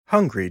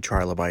Hungry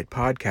Trilobite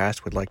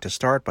Podcast would like to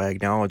start by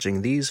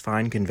acknowledging these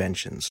fine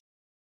conventions.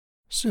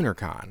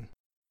 SoonerCon.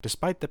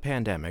 Despite the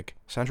pandemic,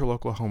 Central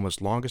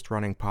Oklahoma's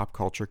longest-running pop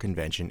culture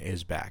convention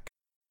is back.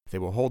 They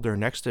will hold their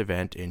next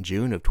event in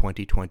June of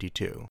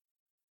 2022.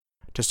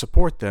 To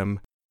support them,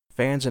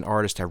 fans and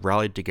artists have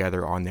rallied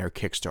together on their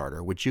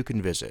Kickstarter, which you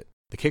can visit.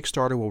 The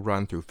Kickstarter will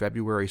run through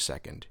February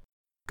 2nd.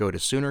 Go to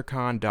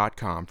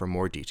SoonerCon.com for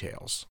more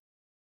details.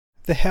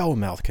 The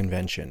Hellmouth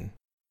Convention.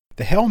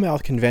 The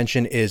Hellmouth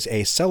Convention is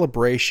a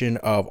celebration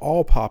of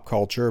all pop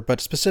culture, but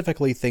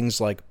specifically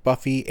things like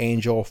Buffy,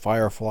 Angel,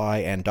 Firefly,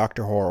 and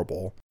Dr.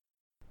 Horrible.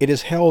 It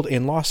is held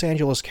in Los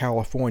Angeles,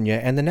 California,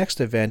 and the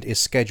next event is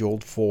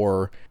scheduled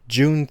for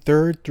June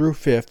 3rd through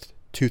 5th,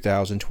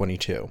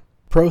 2022.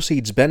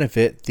 Proceeds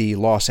benefit the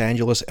Los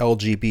Angeles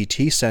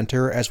LGBT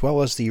Center as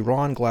well as the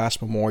Ron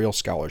Glass Memorial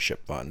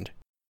Scholarship Fund.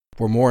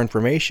 For more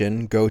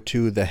information, go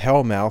to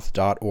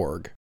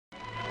thehellmouth.org.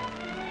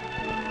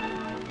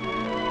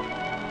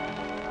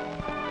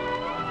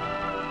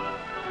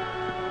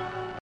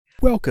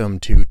 Welcome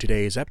to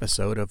today's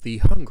episode of the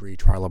Hungry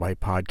Trilobite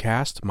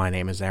Podcast. My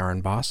name is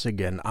Aaron Bossig,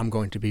 and I'm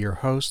going to be your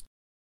host.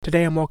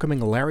 Today I'm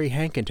welcoming Larry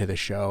Hankin to the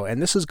show, and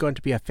this is going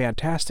to be a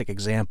fantastic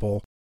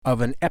example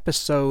of an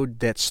episode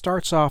that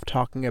starts off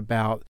talking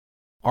about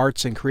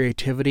arts and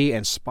creativity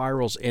and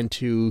spirals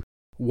into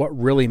what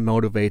really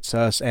motivates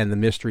us and the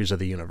mysteries of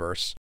the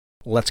universe.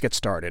 Let's get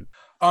started.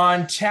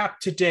 On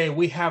tap today,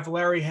 we have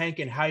Larry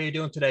Hankin. How are you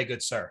doing today,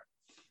 good sir?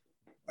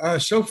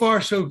 So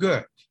far, so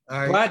good.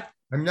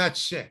 I'm not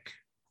sick.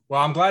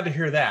 Well, I'm glad to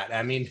hear that.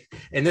 I mean,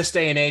 in this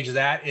day and age,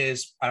 that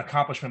is an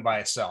accomplishment by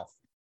itself.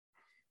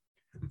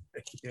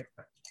 Yeah,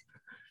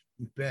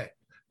 you bet.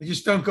 I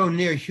just don't go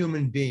near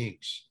human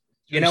beings.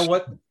 You know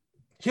what?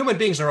 Human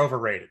beings are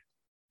overrated.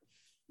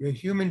 Yeah,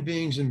 human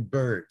beings and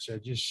birds.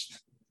 It's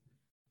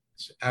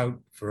out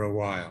for a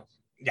while.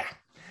 Yeah.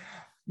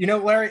 You know,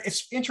 Larry,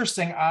 it's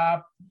interesting.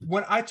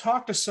 When I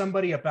talk to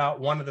somebody about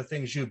one of the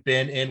things you've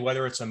been in,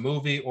 whether it's a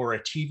movie or a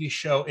TV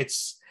show,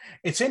 it's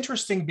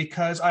interesting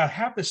because I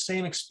have the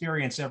same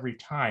experience every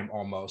time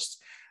almost,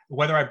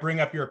 whether I bring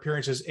up your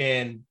appearances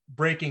in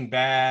Breaking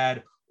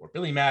Bad or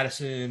Billy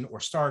Madison or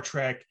Star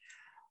Trek.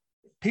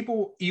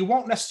 People, you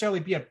won't necessarily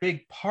be a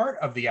big part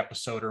of the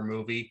episode or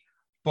movie,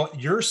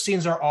 but your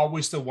scenes are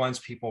always the ones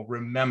people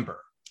remember.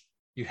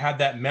 You have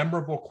that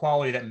memorable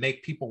quality that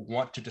make people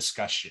want to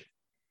discuss you.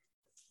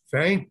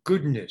 Thank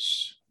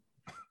goodness.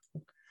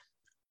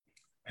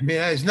 I mean,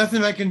 there's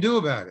nothing I can do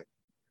about it.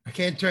 I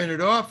can't turn it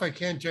off. I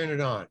can't turn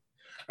it on.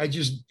 I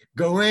just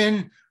go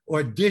in,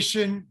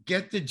 audition,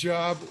 get the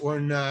job or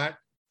not,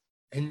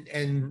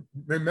 and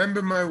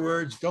remember my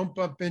words. Don't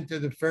bump into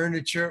the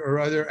furniture or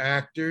other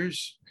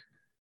actors.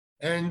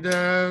 And,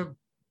 then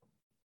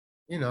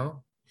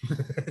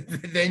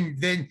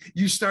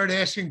you start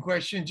asking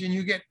questions and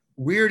you get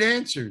weird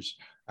answers.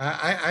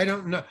 I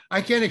don't know.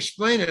 I can't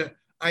explain it.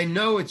 I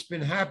know it's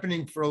been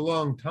happening for a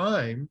long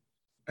time.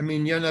 I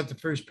mean, you're not the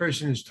first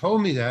person who's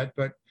told me that,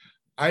 but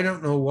I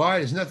don't know why.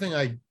 There's nothing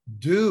I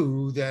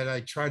do that I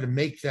try to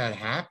make that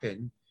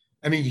happen.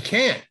 I mean, you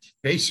can't,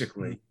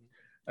 basically.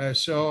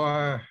 So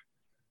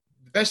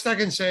the best I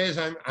can say is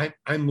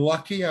I'm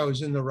lucky I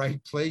was in the right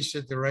place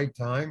at the right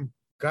time.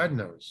 God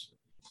knows.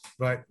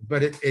 But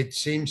it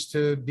seems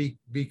to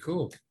be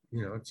cool.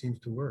 You know, it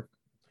seems to work.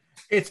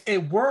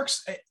 It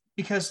works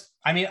because,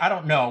 I mean, I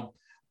don't know,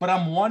 but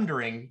I'm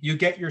wondering, you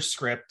get your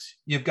script,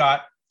 you've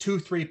got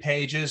 2-3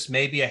 pages,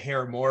 maybe a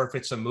hair more if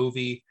it's a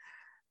movie,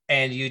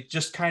 and you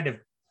just kind of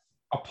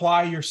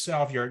apply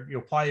yourself, you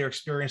apply your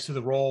experience to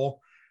the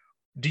role.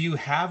 Do you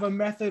have a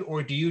method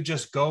or do you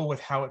just go with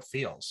how it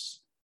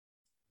feels?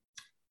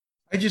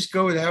 I just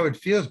go with how it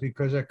feels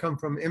because I come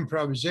from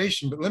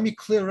improvisation. But let me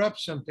clear up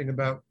something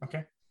about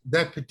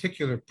that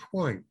particular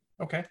point.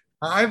 Okay.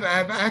 I've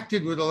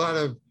acted with a lot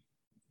of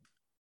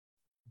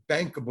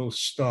bankable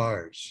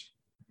stars.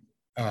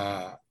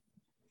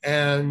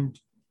 And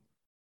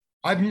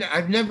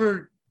I've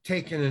never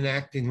taken an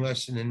acting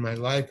lesson in my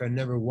life. I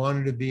never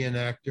wanted to be an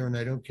actor, and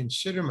I don't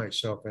consider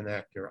myself an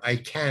actor. I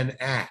can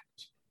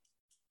act.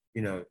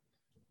 You know,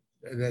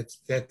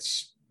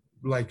 that's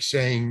like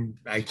saying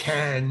I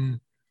can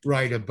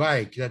ride a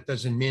bike. That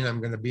doesn't mean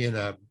I'm going to be in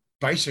a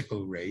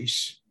bicycle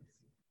race.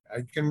 I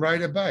can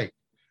ride a bike.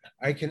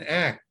 I can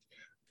act.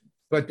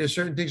 But there's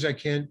certain things I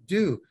can't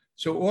do.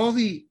 So all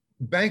the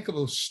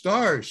bankable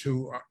stars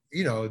who are,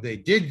 you know, they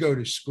did go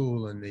to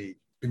school and they've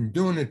been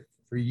doing it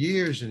for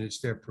years and it's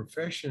their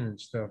profession and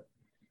stuff.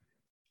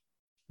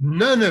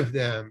 None of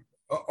them,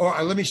 or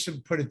let me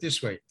put it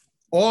this way,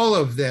 all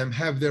of them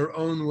have their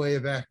own way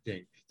of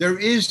acting. There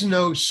is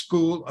no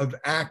school of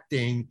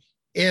acting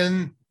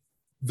in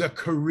the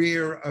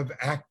career of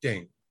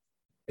acting.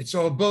 It's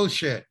all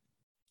bullshit.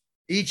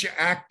 Each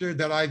actor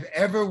that I've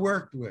ever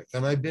worked with,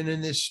 and I've been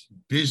in this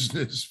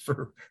business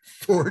for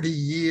 40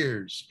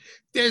 years,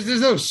 there's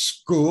no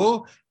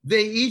school.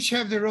 they each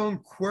have their own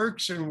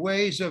quirks and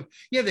ways of,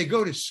 yeah, they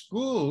go to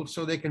school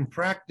so they can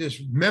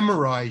practice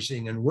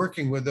memorizing and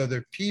working with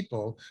other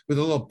people with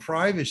a little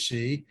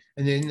privacy,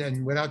 and then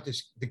and without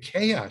the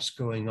chaos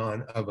going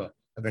on of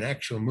an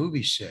actual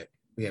movie set.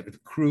 We have the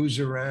crews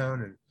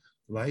around and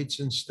lights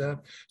and stuff.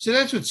 So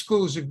that's what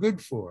schools are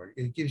good for.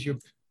 It gives you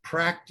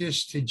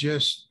practice to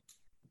just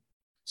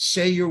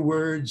say your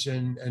words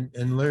and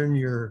learn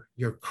your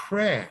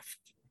craft.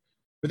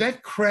 But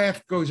that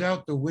craft goes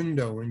out the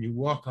window when you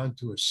walk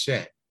onto a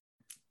set.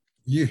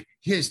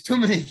 There's too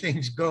many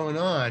things going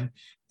on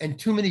and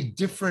too many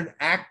different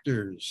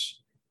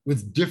actors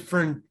with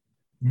different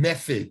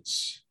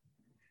methods.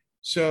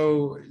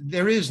 So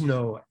there is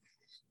no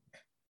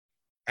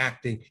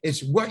acting.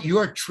 It's what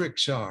your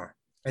tricks are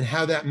and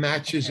how that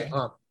matches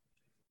up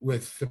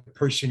with the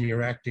person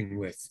you're acting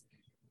with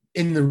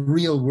in the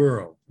real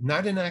world,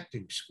 not in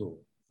acting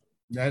school.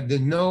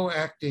 There's no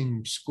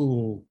acting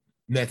school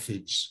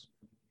methods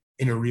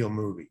in a real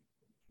movie.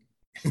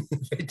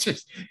 It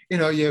just,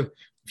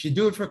 if you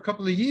do it for a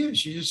couple of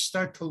years, you just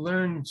start to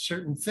learn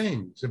certain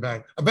things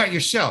about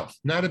yourself,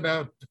 not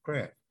about the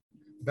craft,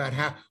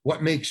 about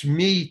what makes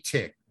me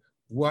tick,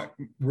 what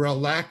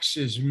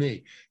relaxes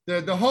me.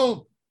 There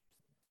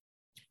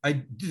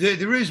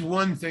is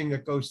one thing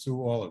that goes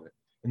through all of it,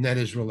 and that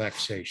is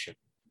relaxation.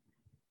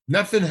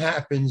 Nothing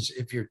happens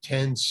if you're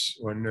tense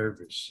or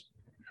nervous.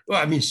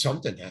 Well, I mean,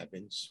 something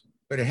happens,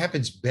 but it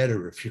happens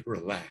better if you're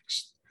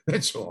relaxed.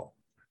 That's all.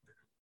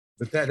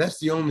 But that's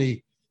the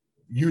only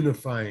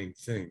unifying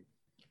thing.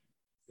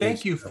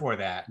 Thank you for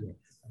that.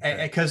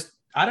 Because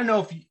I don't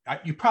know if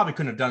you probably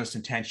couldn't have done this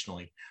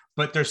intentionally,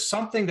 but there's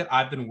something that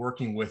I've been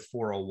working with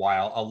for a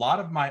while. A lot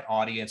of my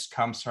audience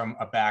comes from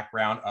a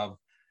background of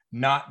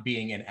not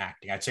being in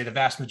acting. I'd say the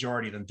vast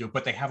majority of them do,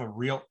 but they have a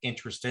real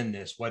interest in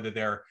this, whether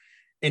they're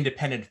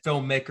independent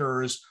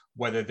filmmakers,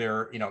 whether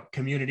they're,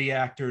 community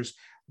actors.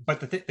 But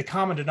the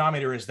common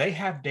denominator is they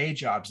have day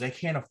jobs. They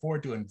can't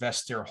afford to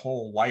invest their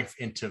whole life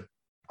into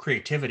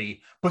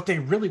creativity, but they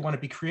really want to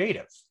be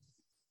creative.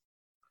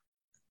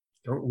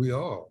 Don't we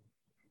all?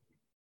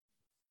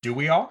 Do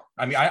we all?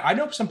 I mean, I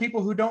know some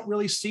people who don't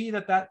really see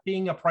that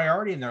being a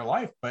priority in their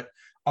life, but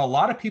a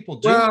lot of people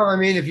do. Well, I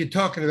mean, if you're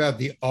talking about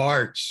the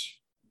arts,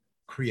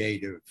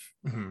 creative,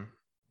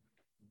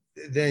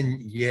 then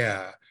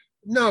yeah.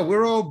 No,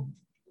 we're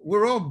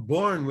all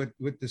born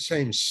with the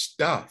same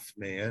stuff,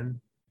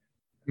 man.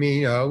 I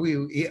mean,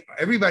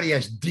 everybody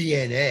has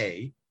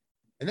DNA,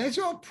 and that's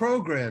all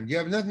programmed. You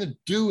have nothing to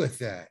do with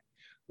that.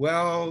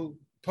 Well,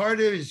 part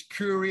of it is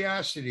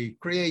curiosity,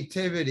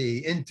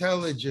 creativity,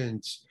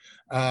 intelligence,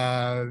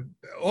 all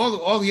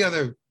the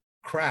other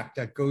crap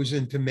that goes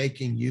into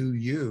making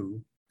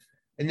you.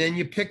 And then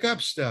you pick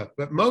up stuff,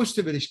 but most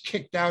of it is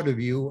kicked out of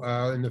you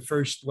in the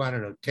first,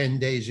 10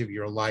 days of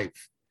your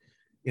life.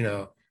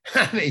 I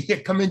mean, you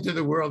come into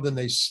the world and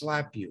they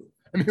slap you.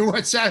 I mean,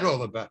 what's that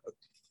all about?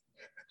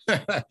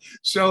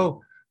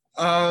 So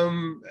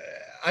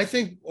I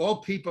think all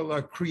people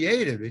are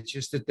creative. It's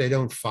just that they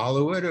don't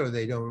follow it or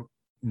they don't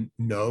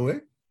know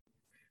it.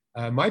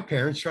 My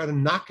parents tried to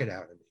knock it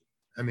out of me.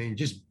 I mean,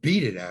 just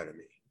beat it out of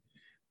me.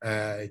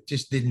 It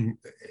just didn't,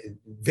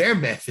 their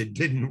method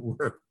didn't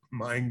work.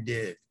 Mine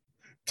did.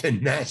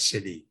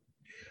 Tenacity.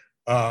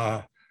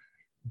 But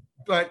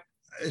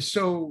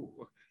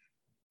so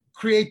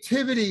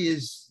creativity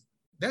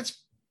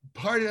that's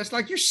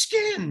like your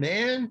skin,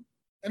 man.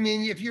 I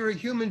mean, if you're a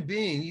human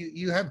being,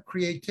 you have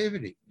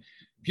creativity.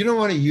 If you don't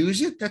want to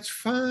use it, that's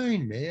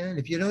fine, man.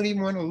 If you don't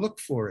even want to look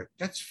for it,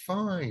 that's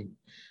fine.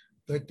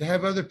 But to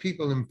have other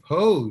people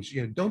impose,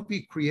 don't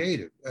be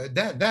creative.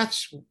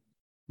 That's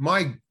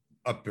my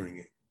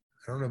upbringing.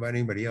 I don't know about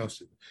anybody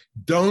else's.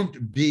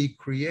 Don't be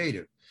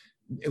creative.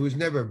 It was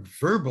never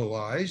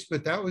verbalized,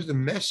 but that was the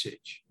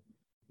message.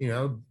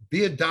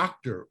 Be a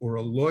doctor or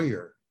a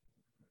lawyer.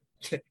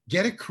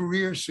 Get a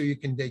career so you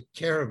can take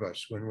care of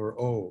us when we're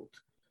old.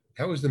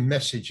 That was the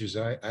messages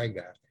I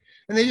got.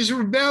 And they just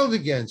rebelled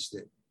against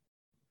it.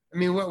 I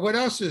mean, what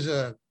else is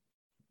a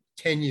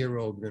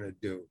 10-year-old going to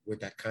do with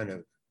that kind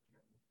of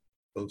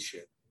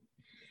bullshit?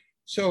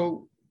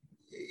 So,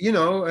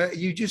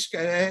 you just,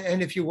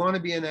 and if you want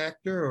to be an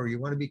actor or you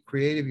want to be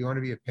creative, you want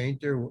to be a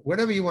painter,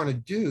 whatever you want to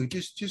do,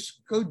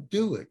 just go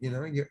do it.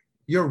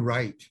 You're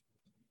right.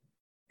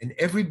 And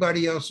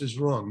everybody else is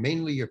wrong,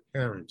 mainly your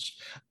parents.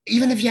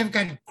 Even if you have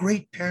got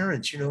great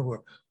parents, who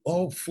are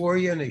all for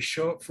you and they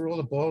show up for all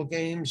the ball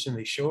games and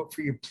they show up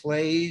for your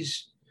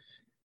plays.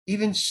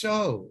 Even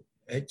so,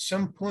 at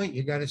some point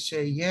you got to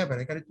say, yeah, but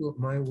I got to do it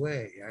my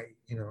way.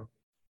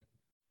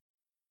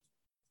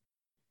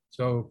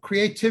 So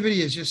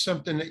creativity is just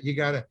something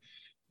that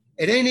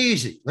it ain't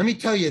easy. Let me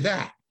tell you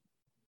that.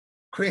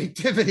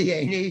 Creativity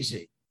ain't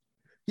easy.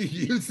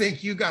 You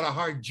think you got a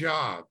hard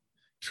job.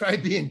 Try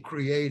being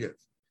creative.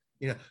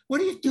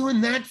 What are you doing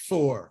that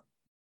for?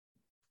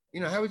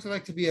 How would you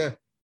like to be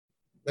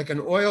like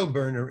an oil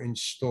burner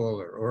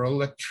installer or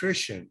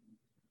electrician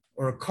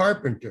or a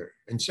carpenter,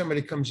 and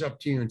somebody comes up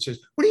to you and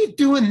says, what are you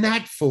doing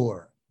that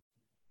for?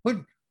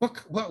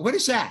 What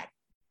is that?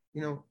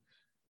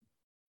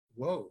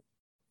 whoa.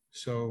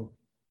 So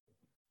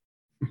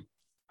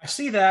I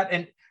see that.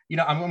 And,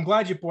 I'm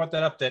glad you brought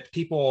that up, that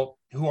people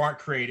who aren't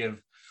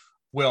creative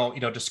will,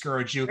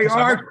 discourage you. they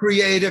are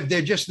creative.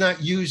 They're just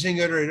not using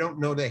it, or they don't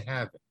know they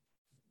have it.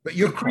 But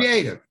you're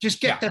creative. Just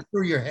get that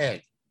through your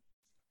head.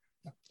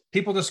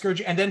 People discourage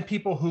you. And then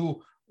people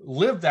who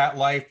live that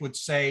life would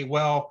say,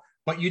 well,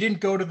 but you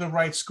didn't go to the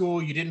right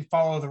school. You didn't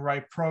follow the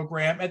right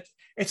program.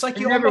 It's like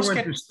I never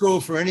went to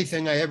school for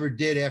anything I ever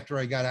did after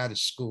I got out of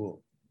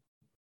school.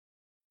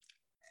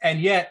 And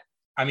yet,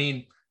 I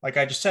mean, like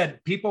I just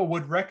said, people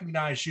would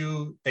recognize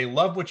you. They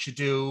love what you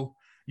do.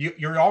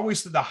 You're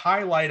always the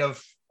highlight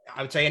of,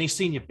 I would say, any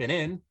scene you've been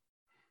in.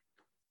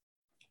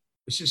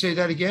 Say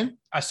that again?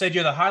 I said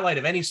you're the highlight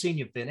of any scene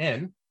you've been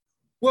in.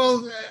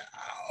 Well,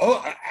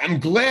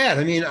 I'm glad.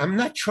 I mean, I'm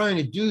not trying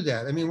to do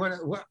that. I mean,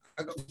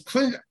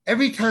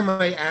 every time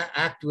I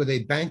act with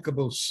a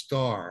bankable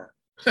star,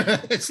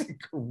 it's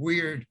like a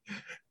weird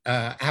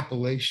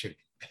appellation.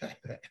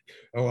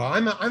 Oh,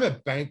 I'm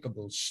a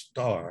bankable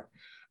star.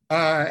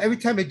 Every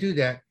time I do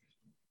that,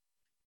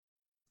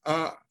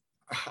 I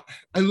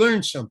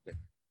learn something.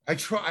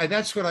 That's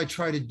what I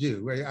try to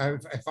do.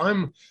 If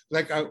I'm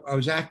like I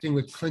was acting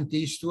with Clint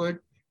Eastwood,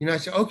 I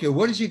said, okay,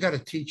 what does he got to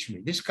teach me?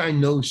 This guy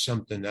knows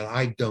something that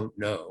I don't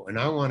know, and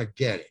I want to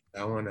get it.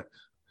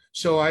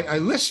 So I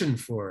listen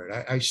for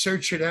it. I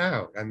search it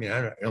out. I mean,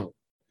 I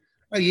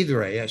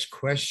ask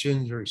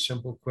questions, very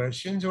simple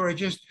questions, or I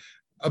just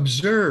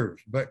observe.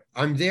 But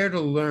I'm there to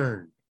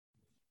learn.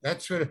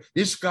 That's what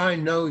this guy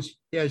knows.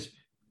 He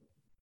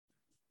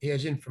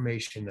has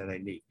information that I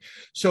need.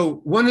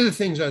 So one of the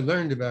things I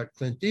learned about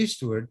Clint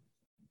Eastwood,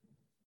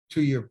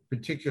 to your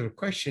particular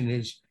question,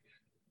 is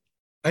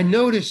I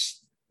noticed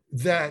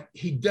that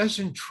he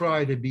doesn't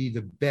try to be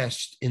the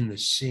best in the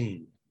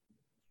scene.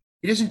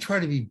 He doesn't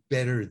try to be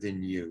better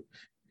than you.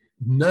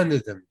 None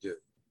of them do.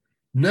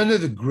 None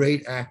of the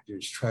great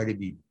actors try to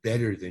be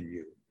better than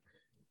you.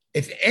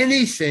 If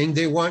anything,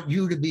 they want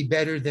you to be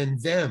better than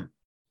them.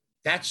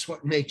 That's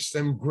what makes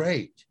them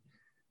great.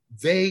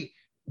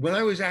 When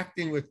I was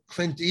acting with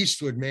Clint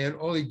Eastwood, man,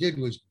 all he did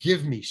was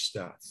give me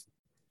stuff.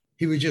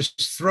 He would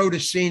just throw the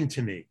scene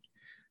to me.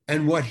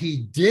 And what he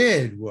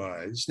did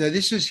was, now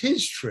this is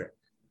his trick.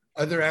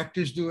 Other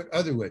actors do it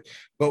other ways.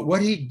 But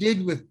what he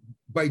did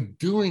by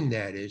doing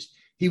that is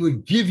he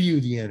would give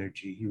you the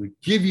energy. He would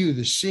give you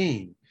the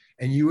scene,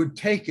 and you would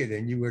take it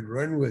and you would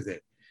run with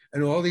it.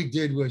 And all he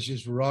did was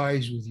just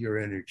rise with your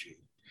energy.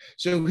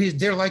 So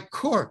they're like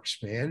corks,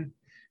 man.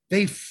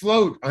 They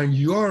float on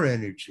your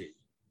energy.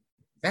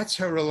 That's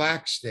how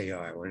relaxed they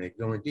are when they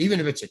go into,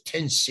 even if it's a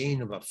tense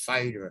scene of a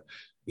fight or,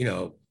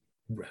 a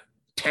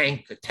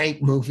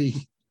tank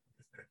movie,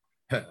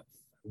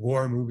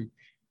 war movie.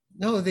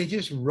 No, they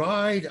just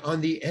ride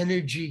on the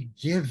energy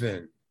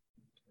given.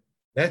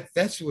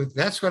 That's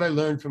what I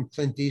learned from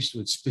Clint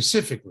Eastwood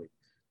specifically.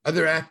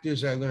 Other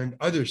actors, I learned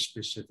other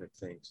specific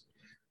things.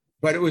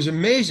 But it was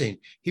amazing.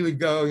 He would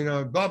go,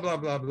 blah, blah,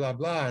 blah, blah,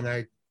 blah, and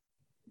I'd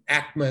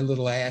act my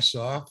little ass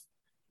off.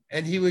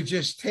 And he would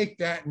just take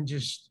that and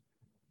just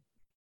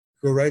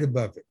go right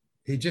above it.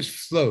 He'd just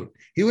float.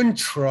 He wouldn't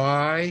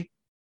try.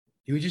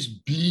 He would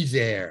just be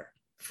there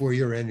for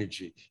your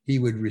energy. He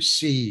would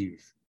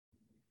receive.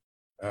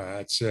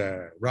 It's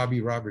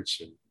Robbie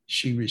Robertson.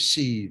 She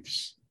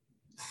receives.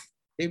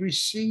 They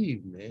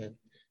receive, man.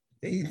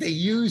 They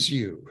use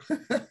you.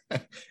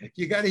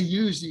 You got to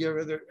use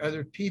the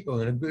other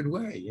people in a good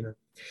way,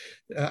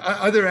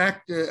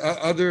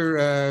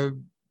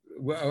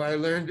 what I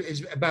learned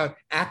is about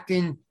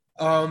acting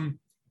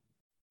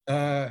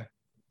by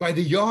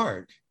the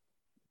yard.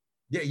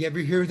 Yeah, you ever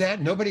hear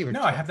that? Nobody ever.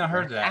 No, I have not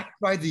heard that. Act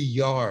by the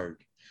yard.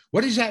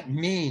 What does that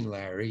mean,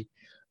 Larry?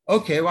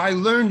 Okay, well, I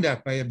learned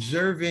that by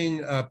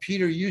observing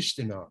Peter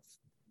Ustinov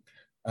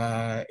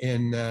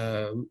in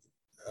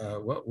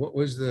what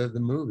was the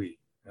movie?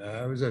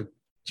 It was a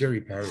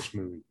Jerry Parish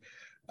movie,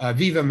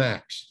 Viva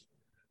Max.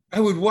 I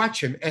would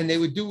watch him, and they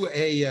would do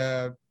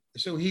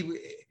so he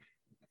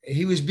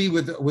was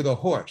with a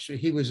horse.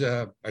 He was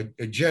a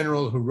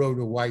general who rode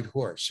a white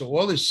horse. So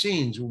all his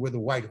scenes were with a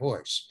white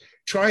horse.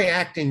 Try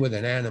acting with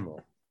an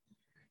animal,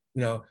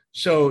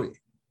 So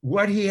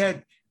what he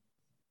had.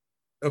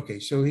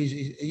 Okay, so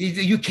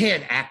you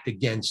can't act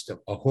against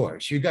a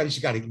horse. You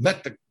just got to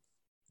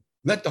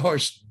let the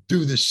horse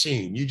do the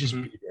scene. You just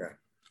be there.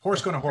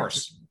 Horse going to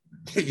horse.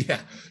 Yeah.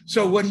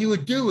 So what he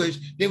would do is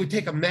they would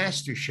take a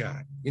master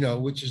shot,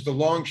 which is the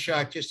long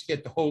shot just to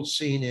get the whole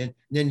scene in. And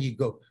then you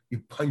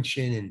punch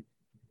in and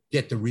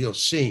get the real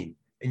scene.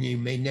 And you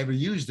may never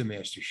use the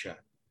master shot.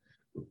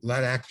 A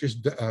lot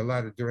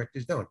of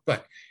directors don't.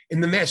 But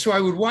so I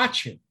would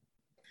watch him.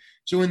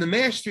 So in the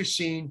master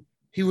scene,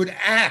 he would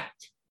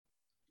act.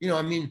 He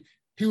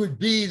would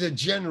be the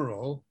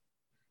general,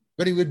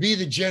 but he would be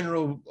the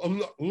general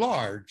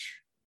large.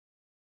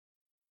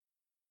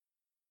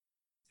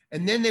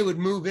 And then they would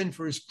move in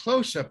for his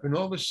close-up, and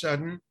all of a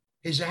sudden,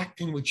 his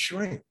acting would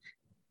shrink.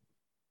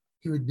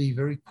 He would be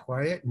very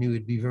quiet, and he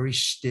would be very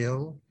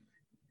still,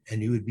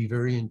 and he would be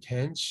very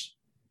intense.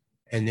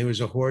 And there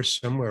was a horse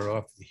somewhere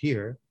off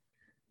here,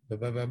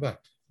 blah, blah, blah, blah.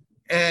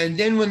 And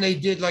then when they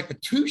did like a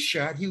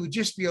 2-shot, he would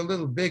just be a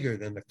little bigger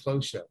than the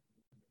close-up.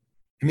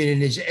 I mean, in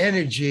his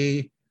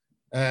energy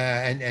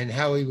and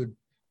how he would,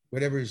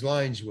 whatever his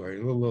lines were, a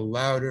little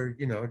louder,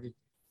 you know,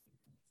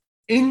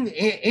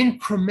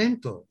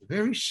 incremental,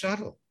 very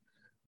subtle.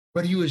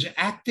 But he was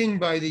acting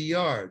by the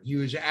yard. He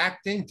was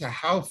acting to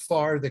how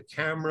far the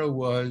camera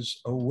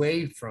was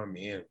away from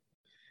him.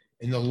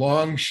 In the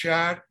long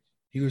shot,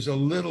 he was a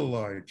little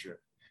larger.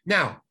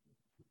 Now,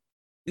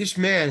 this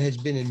man has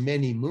been in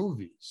many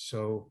movies,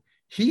 so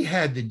he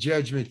had the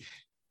judgment.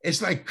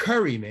 It's like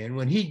Curry, man.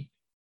 When he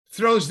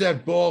throws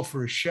that ball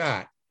for a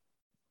shot,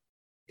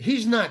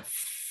 he's not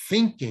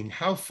thinking,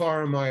 how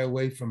far am I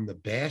away from the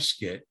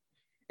basket?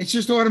 It's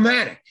just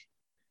automatic.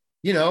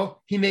 You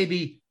know, he may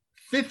be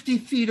 50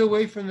 feet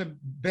away from the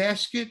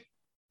basket,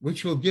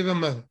 which will give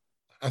him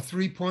a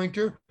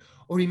three-pointer,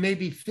 or he may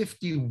be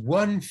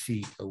 51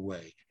 feet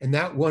away, and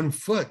that 1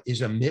 foot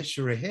is a miss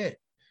or a hit,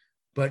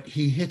 but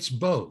he hits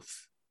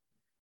both.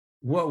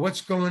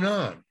 What's going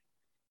on?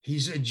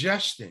 He's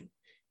adjusting.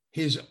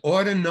 His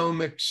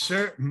autonomic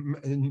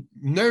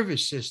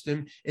nervous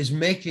system is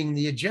making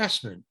the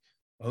adjustment.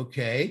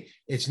 Okay,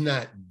 it's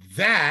not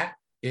that,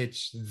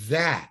 it's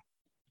that.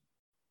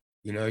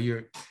 You know,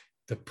 you're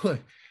the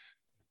put,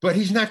 but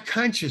he's not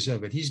conscious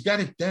of it. He's got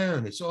it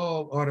down. It's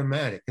all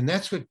automatic. And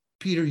that's what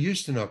Peter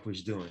Ustinov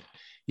was doing.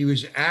 He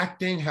was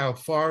acting how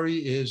far he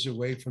is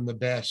away from the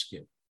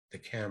basket, the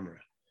camera.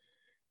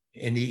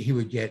 And he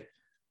would get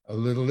a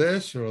little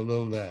this or a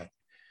little that.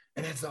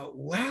 And I thought,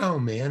 wow,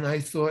 man, I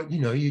thought, you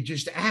know, you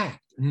just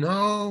act.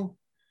 No,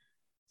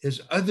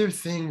 there's other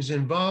things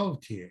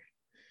involved here.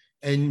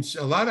 And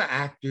a lot of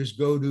actors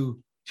go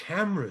to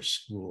camera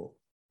school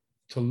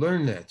to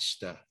learn that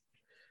stuff.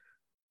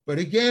 But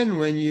again,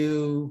 when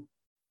you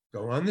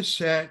go on the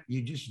set,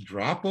 you just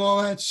drop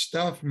all that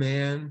stuff,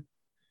 man,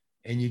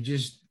 and you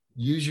just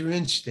use your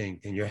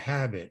instinct and your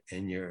habit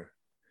and your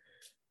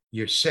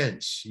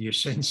senses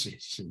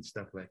and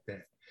stuff like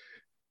that.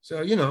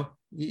 So, you know,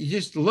 you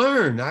just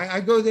learn. I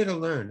go there to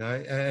learn.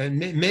 And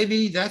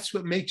maybe that's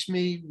what makes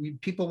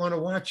people want to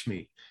watch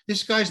me.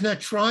 This guy's not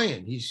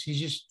trying.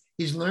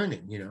 He's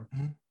learning, you know.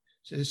 Mm-hmm.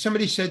 So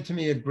somebody said to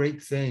me a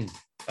great thing.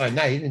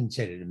 No, he didn't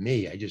say it to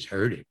me. I just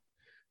heard it.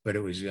 But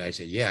I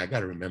said, yeah, I got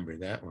to remember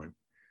that one.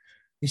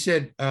 He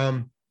said,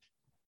 it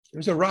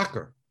was a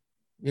rocker,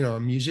 you know, a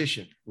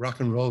musician,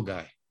 rock and roll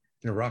guy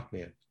in a rock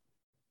band.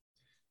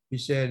 He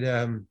said,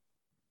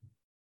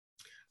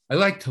 I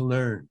like to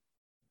learn.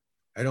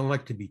 I don't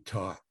like to be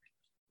taught.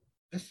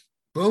 That's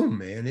boom,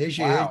 man. There you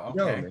go,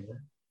 man.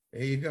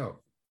 There you go.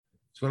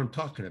 That's what I'm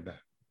talking about.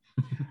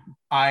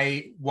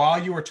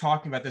 While you were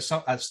talking about this,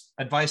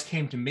 advice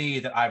came to me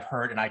that I've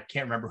heard, and I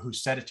can't remember who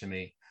said it to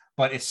me,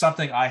 but it's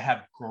something I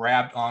have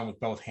grabbed on with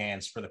both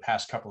hands for the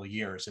past couple of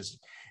years, is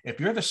if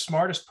you're the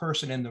smartest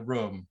person in the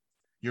room,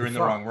 you're in the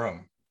wrong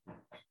room.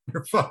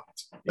 You're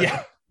fucked.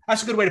 Yeah,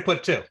 that's a good way to put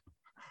it too.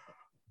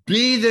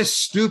 Be the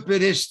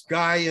stupidest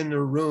guy in the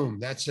room.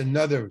 That's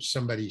another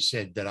somebody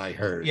said that I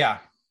heard. Yeah.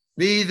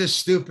 Be the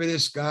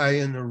stupidest guy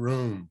in the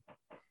room.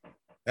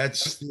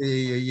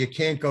 You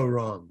can't go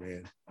wrong,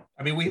 man.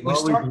 I mean, we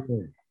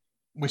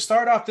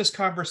start off this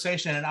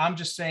conversation and I'm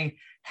just saying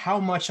how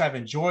much I've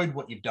enjoyed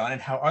what you've done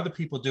and how other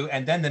people do.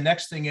 And then the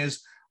next thing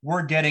is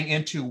we're getting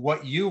into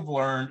what you've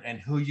learned and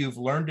who you've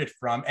learned it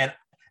from. And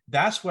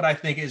that's what I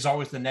think is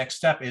always the next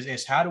step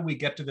is how do we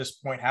get to this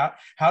point?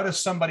 How does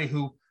somebody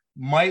who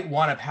might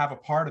want to have a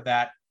part of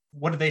that,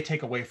 what do they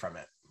take away from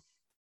it?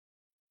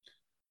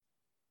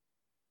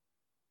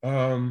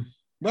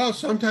 Well,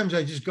 sometimes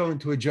I just go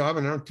into a job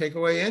and I don't take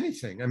away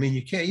anything. I mean,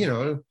 you can't, you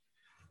know,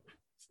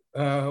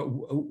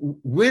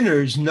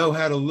 winners know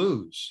how to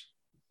lose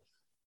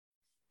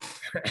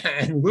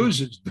and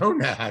losers don't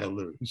know how to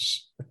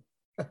lose.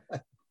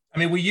 I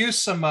mean, we used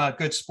some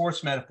good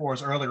sports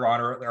metaphors earlier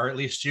on, or at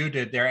least you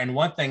did there. And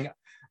one thing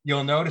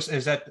you'll notice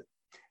is that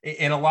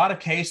in a lot of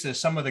cases,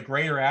 some of the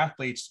greater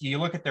athletes, you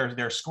look at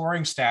their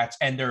scoring stats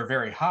and they're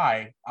very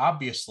high,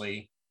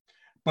 obviously,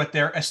 but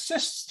their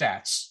assist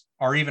stats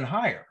are even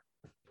higher.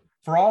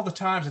 For all the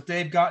times that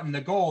they've gotten the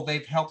goal,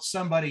 they've helped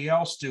somebody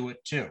else do it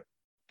too.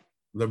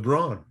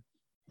 LeBron.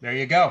 There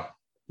you go.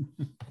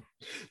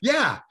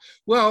 Yeah.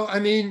 Well, I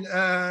mean,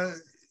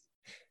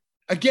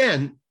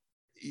 again,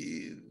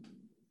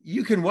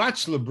 you can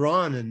watch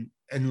LeBron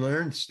and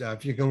learn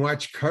stuff. You can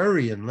watch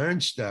Curry and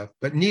learn stuff,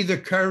 but neither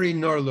Curry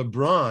nor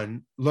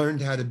LeBron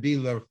learned how to be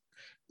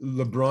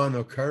LeBron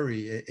or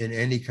Curry in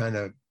any kind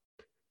of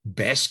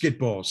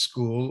basketball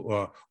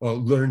school or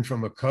learn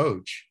from a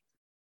coach.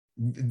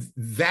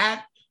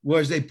 That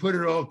was they put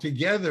it all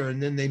together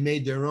and then they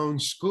made their own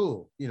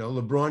school. You know,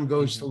 LeBron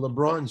goes to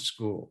LeBron's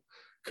school.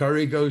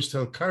 Curry goes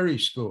to Curry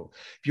school.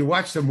 If you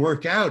watch them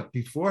work out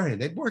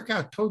beforehand, they work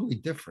out totally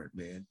different,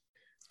 man.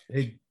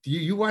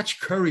 You watch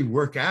Curry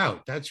work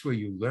out. That's where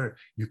you learn.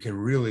 You can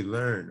really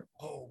learn.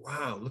 Oh,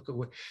 wow. Look at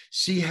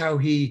see how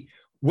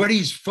what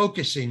he's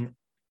focusing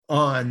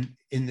on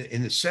in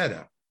the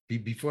setup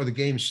before the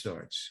game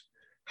starts.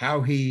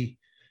 How he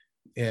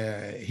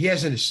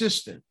has an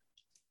assistant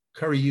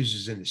Curry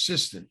uses an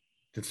assistant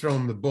to throw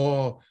him the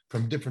ball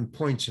from different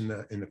points in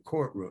the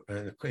courtroom,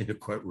 in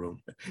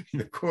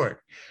the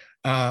court.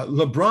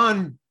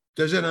 LeBron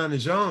does it on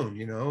his own,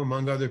 you know,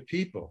 among other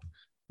people.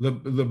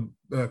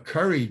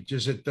 Curry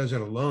just does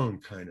it alone,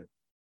 kind of.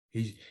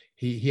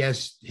 He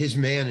has his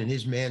man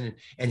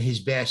and his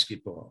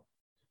basketball,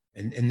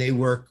 and they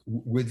work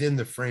within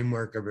the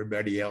framework of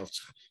everybody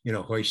else, you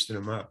know, hoisting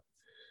them up.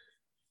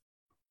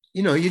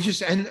 You know, you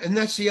just, and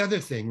that's the other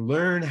thing,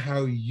 learn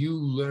how you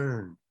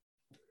learn.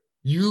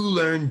 You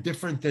learn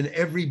different than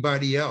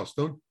everybody else.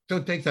 Don't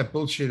take that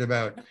bullshit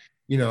about,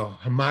 you know,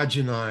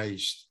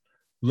 homogenized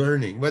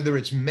learning, whether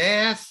it's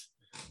math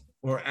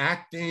or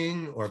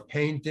acting or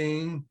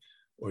painting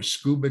or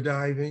scuba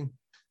diving.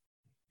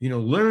 You know,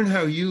 learn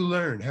how you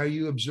learn, how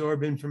you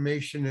absorb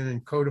information and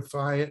then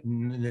codify it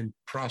and then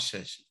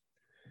process it.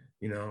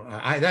 You know,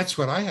 that's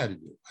what I had to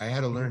do. I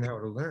had to learn how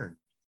to learn,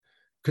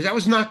 because I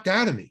was knocked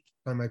out of me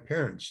by my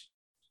parents.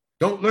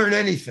 Don't learn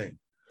anything.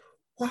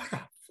 What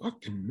a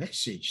fucking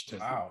message to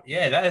wow.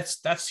 Yeah,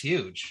 that's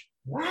huge.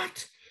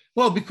 What?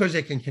 Well, because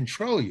they can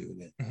control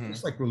you.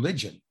 It's like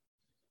religion.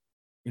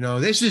 You know,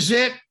 this is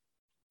it.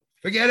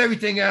 Forget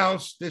everything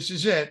else. This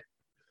is it.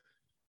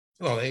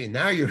 Well,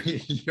 now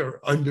you're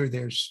under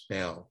their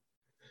spell.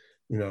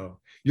 You know,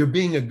 you're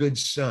being a good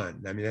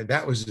son. I mean,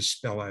 that was the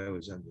spell I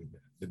was under,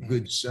 the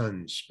good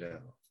son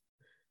spell.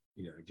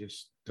 You know,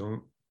 just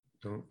don't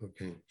look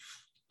in.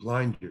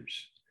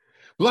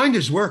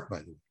 Blinders work, by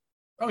the way.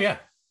 Oh, yeah.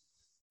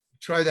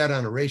 Try that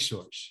on a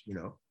racehorse, you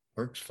know,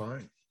 works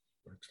fine.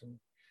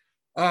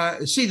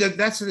 See,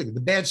 that's the thing. The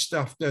bad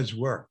stuff does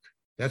work.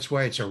 That's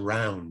why it's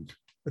around.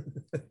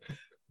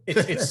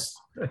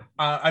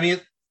 I mean,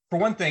 for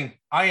one thing,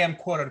 I am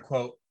quote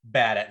unquote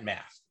bad at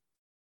math.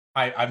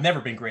 I've never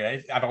been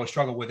great. I've always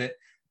struggled with it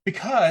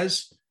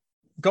because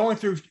going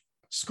through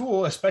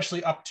school,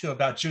 especially up to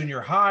about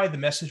junior high, the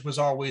message was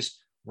always,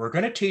 we're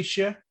going to teach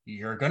you,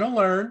 you're going to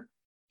learn.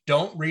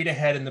 Don't read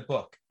ahead in the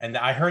book. And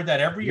I heard that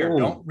every year. Whoa.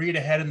 Don't read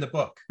ahead in the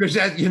book. Because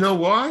that, you know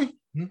why?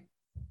 Do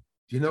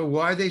you know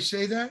why they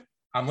say that?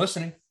 I'm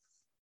listening.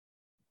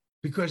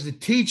 Because the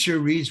teacher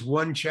reads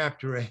one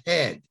chapter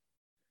ahead.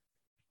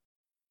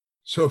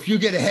 So if you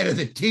get ahead of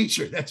the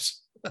teacher,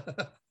 that's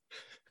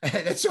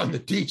on the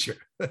teacher.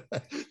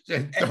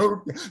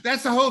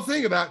 That's the whole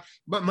thing about,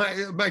 but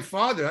my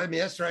father, I mean,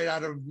 that's right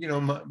out of, you know,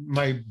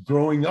 my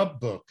growing up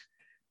book.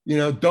 You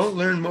know, don't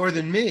learn more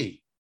than me.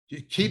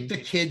 Keep the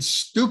kids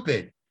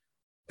stupid.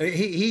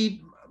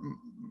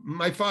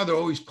 My father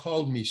always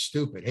called me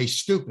stupid. Hey,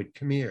 stupid,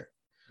 come here.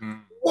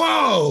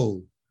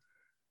 Whoa.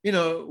 You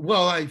know,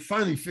 well, I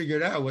finally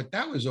figured out what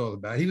that was all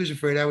about. He was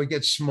afraid I would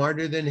get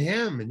smarter than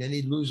him and then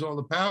he'd lose all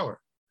the power.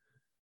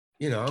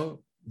 You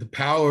know, the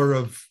power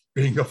of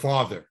being a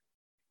father.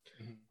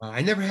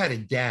 I never had a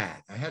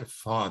dad. I had a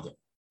father.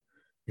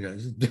 You know,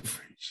 there's a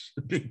difference.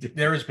 A big difference.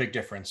 There is a big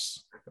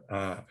difference.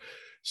 Yeah,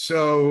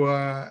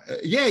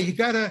 you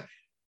gotta,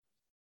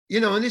 you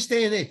know, in this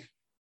day and age,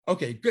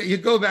 okay, you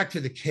go back to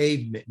the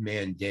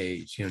caveman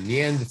days, you know,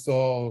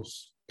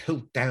 Neanderthals,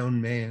 Piltdown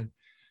man.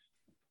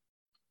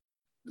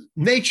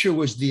 Nature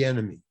was the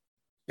enemy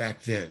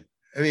back then.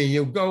 I mean,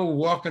 you go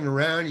walking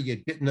around, you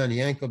get bitten on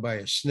the ankle by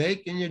a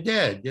snake and you're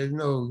dead. There's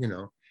no, you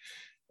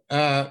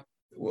know,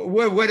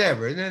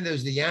 whatever. And then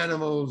there's the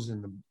animals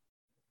and the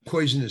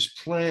poisonous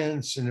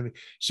plants. And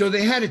so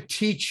they had to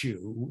teach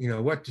you, you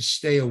know, what to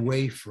stay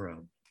away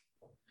from.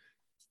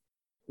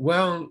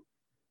 Well,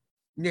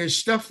 there's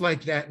stuff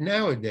like that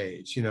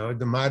nowadays, you know,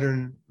 the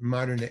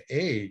modern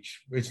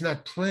age. It's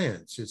not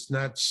plants, it's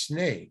not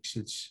snakes,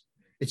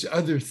 it's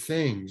other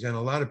things. And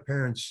a lot of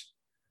parents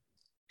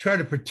try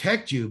to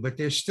protect you, but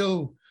they're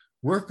still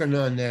working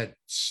on that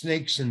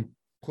snakes and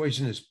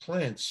poisonous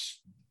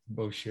plants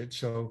bullshit.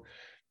 So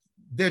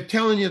they're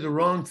telling you the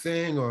wrong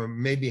thing, or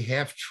maybe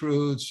half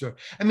truths, or,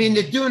 I mean,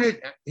 they're doing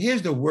it.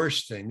 Here's the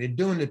worst thing. They're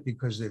doing it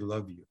because they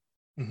love you.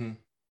 And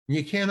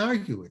you can't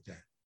argue with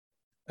that.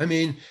 I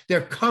mean,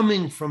 they're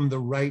coming from the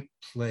right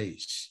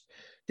place.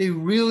 They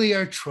really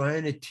are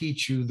trying to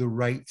teach you the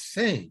right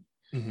thing.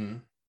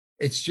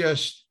 It's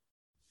just,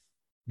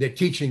 they're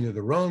teaching you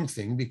the wrong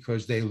thing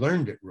because they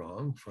learned it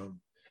wrong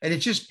and it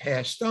just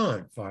passed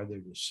on father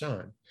to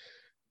son.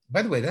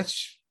 By the way,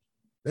 that's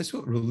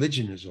what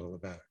religion is all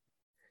about.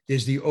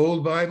 There's the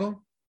old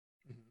Bible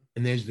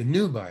and there's the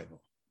new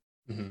Bible.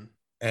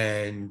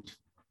 And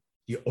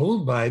the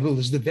old Bible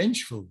is the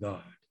vengeful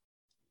God.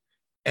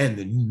 And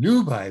the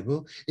new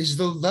Bible is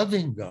the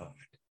loving God.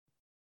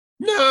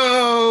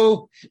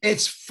 No,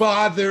 it's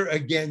father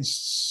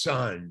against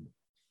son.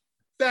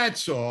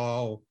 That's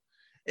all.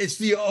 It's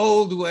the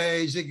old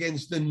ways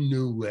against the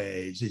new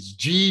ways. It's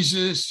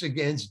Jesus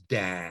against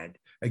dad,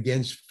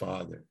 against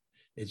father.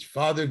 It's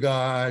Father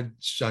God,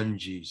 Son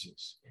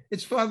Jesus.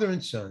 It's father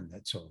and son.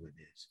 That's all it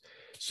is.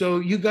 So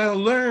you got to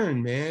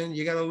learn, man.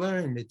 You got to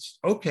learn. It's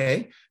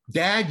okay.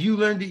 Dad, you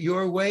learned it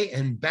your way.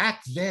 And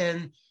back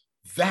then,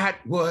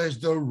 that was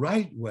the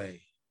right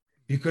way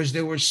because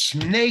there were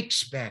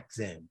snakes back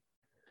then,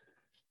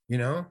 you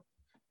know,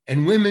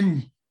 and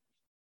women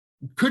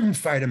couldn't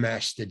fight a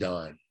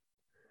mastodon.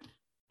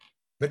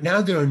 But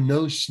now there are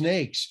no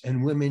snakes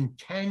and women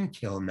can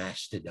kill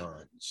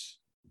mastodons.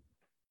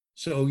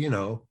 So,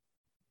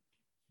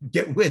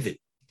 get with it.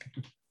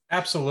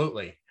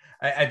 Absolutely.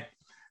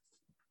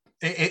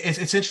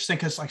 It's interesting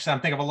because, like I said,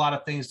 I'm thinking of a lot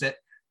of things that,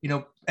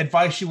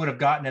 advice you would have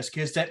gotten as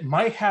kids that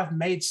might have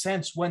made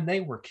sense when they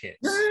were kids.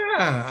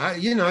 Yeah,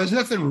 there's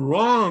nothing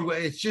wrong.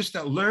 It's just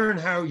that learn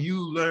how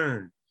you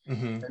learn,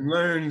 and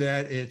learn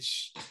that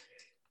it's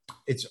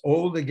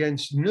old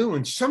against new.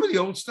 And some of the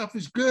old stuff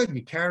is good.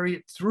 You carry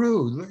it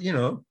through,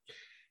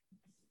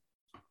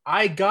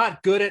 I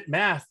got good at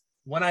math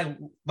when I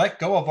let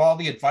go of all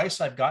the advice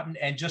I've gotten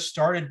and just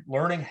started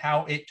learning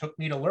how it took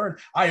me to learn.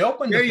 I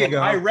opened the book,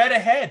 I read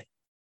ahead.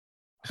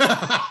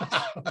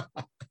 How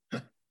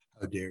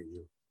dare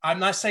you? I'm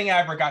not saying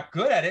I ever got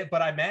good at it,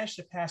 but I managed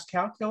to pass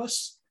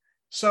calculus.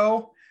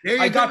 So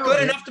I got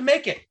good enough to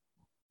make it.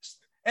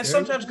 And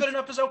sometimes good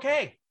enough is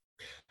okay.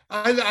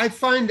 I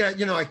find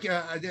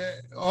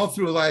that, all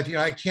through life,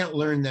 I can't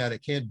learn that. I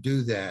can't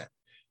do that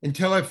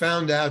until I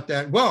found out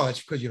that, well, it's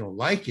because you don't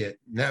like it.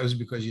 And that was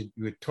because you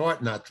were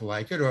taught not to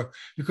like it, or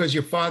because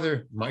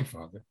my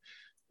father,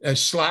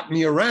 slapped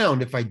me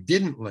around if I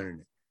didn't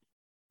learn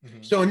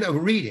it. So no,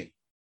 reading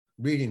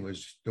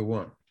was the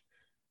one.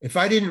 If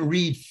I didn't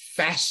read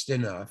fast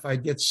enough,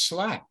 I'd get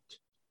slapped,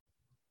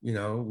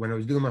 when I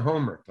was doing my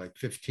homework, like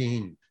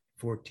 15,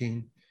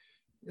 14,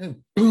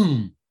 and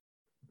boom.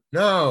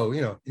 No,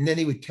 and then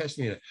he would test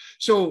me.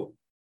 So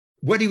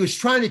what he was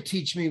trying to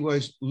teach me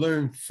was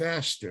learn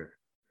faster.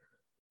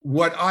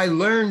 What I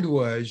learned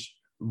was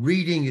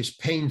reading is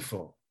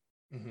painful.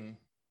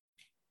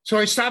 So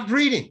I stopped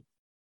reading.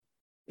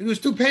 It was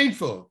too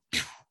painful.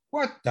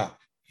 What the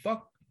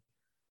fuck?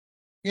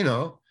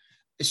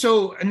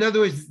 So in other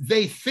words,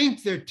 they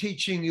think they're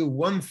teaching you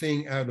one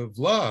thing out of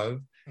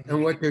love,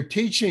 and what they're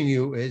teaching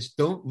you is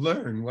don't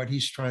learn what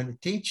he's trying to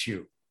teach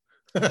you.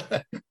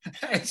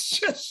 It's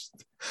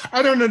just,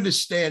 I don't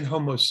understand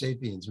Homo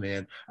sapiens,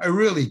 man. I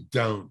really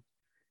don't.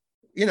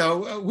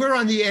 We're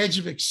on the edge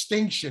of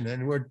extinction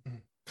and we're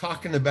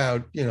talking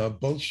about,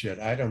 bullshit.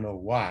 I don't know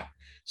what.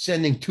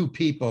 Sending two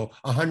people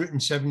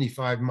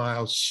 175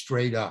 miles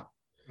straight up.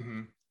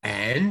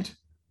 And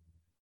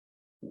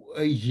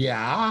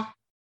yeah.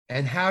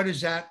 And how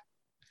does that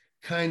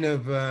kind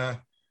of,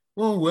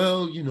 where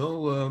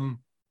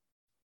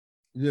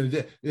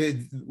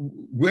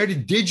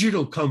did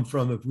digital come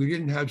from if we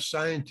didn't have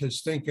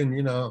scientists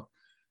thinking,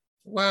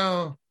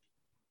 well,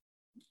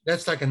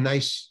 that's like a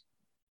nice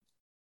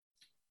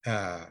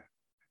argument.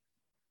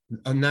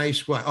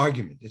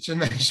 It's a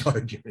nice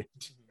argument,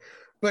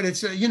 but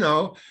it's you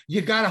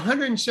got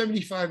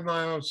 175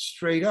 miles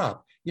straight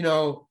up,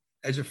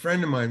 as a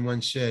friend of mine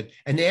once said,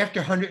 and after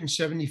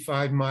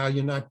 175 miles,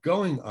 you're not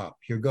going up,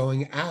 you're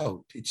going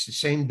out. It's the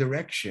same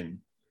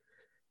direction.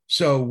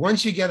 So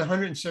once you get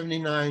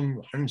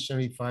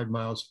 175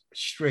 miles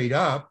straight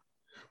up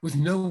with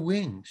no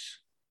wings,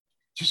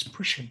 just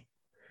pushing.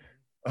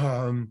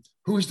 Who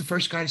was the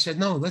first guy who said,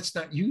 no, let's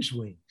not use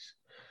wings,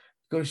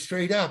 go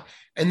straight up.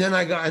 And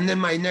then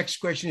my next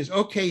question is,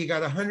 okay, you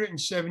got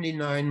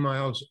 179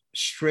 miles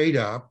straight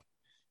up.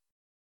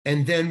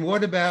 And then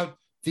what about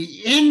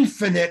the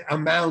infinite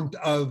amount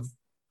of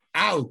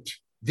out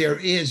there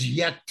is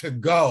yet to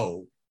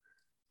go?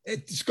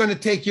 It's going to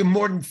take you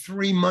more than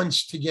 3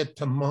 months to get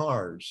to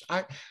Mars.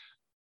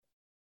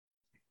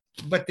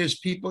 But there's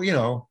people,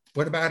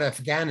 what about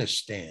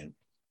Afghanistan?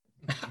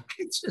 I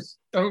just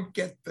don't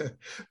get the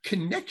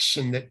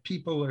connection that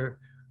people are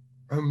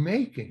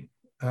making.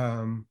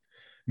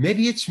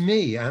 Maybe it's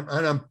me, and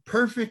I'm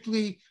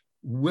perfectly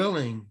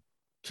willing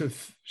to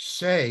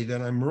say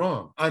that I'm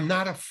wrong. I'm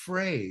not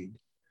afraid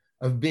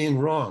of being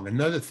wrong.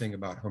 Another thing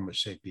about Homo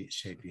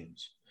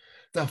sapiens,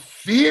 the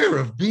fear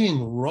of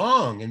being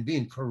wrong and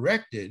being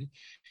corrected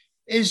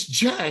is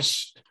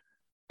just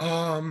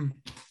not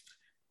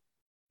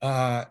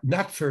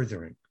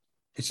furthering.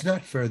 It's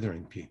not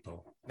furthering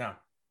people. No.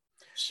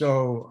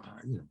 So,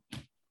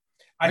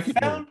 I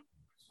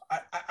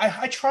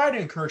try to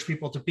encourage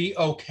people to be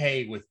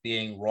okay with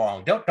being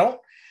wrong. Don't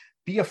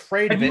be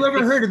afraid of it. Have you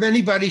ever heard of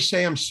anybody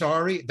say, I'm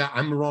sorry, that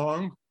I'm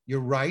wrong,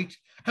 you're right?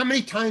 How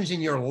many times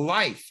in your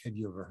life have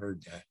you ever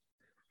heard that?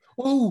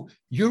 Oh,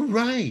 you're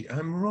right,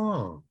 I'm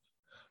wrong.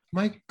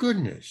 My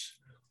goodness.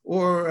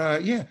 Or,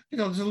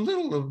 there's a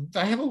little,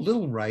 I have a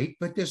little right,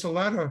 but there's a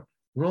lot of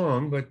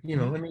wrong, but,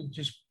 let me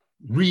just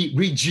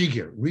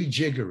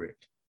rejigger it.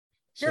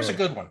 Here's a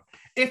good one.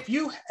 If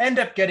you end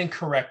up getting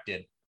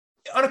corrected,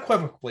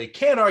 unequivocally,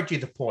 can't argue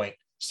the point.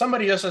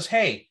 Somebody just says,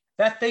 hey,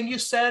 that thing you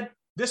said,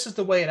 this is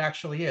the way it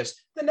actually is.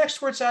 The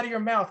next words out of your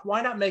mouth,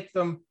 why not make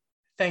them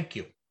thank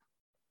you?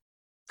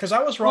 Because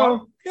I was wrong.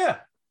 Well, yeah.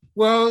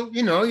 Well,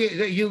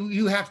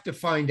 you have to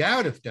find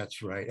out if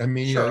that's right. I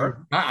mean,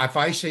 sure. If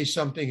I say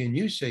something and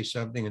you say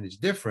something and it's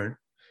different,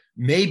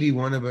 maybe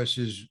one of us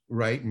is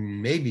right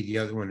and maybe the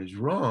other one is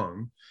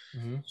wrong.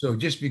 Mm-hmm. So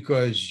just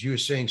because you're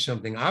saying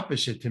something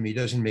opposite to me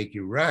doesn't make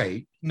you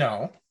right.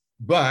 No.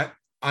 But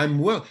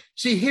I'm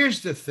see,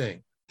 here's the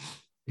thing.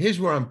 here's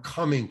where I'm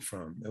coming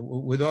from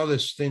with all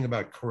this thing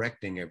about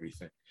correcting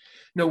everything.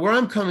 No, where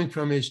I'm coming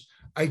from is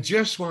I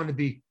just want to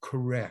be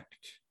correct,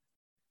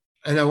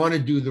 and I want to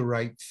do the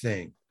right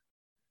thing.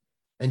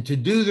 And to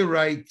do the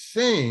right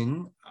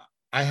thing,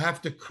 I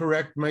have to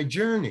correct my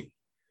journey.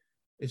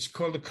 It's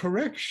called a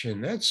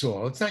correction. That's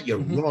all. It's not you're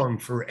wrong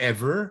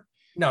forever.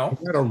 No,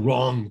 you're not a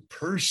wrong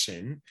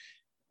person.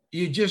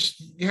 You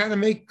had to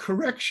make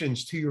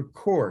corrections to your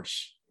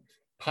course.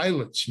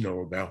 Pilots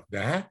know about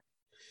that.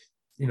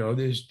 You know,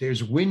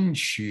 there's wind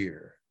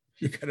shear.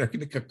 You got to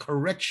make a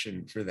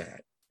correction for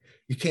that.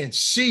 You can't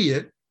see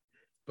it,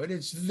 but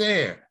it's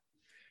there.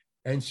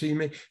 And so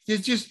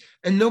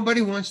and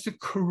nobody wants to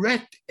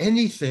correct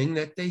anything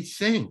that they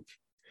think.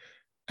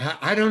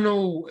 I don't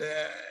know,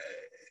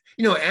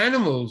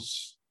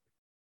 animals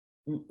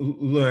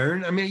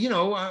learn. I mean,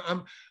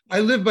 I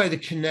live by the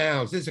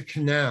canals. There's a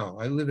canal.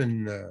 I live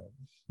in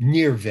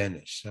near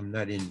Venice. I'm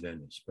not in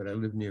Venice, but I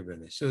live near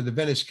Venice. So the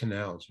Venice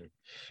canals are.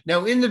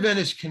 Now in the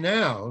Venice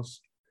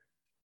canals,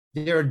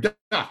 there are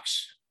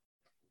ducks,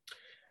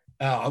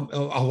 a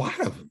lot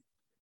of them.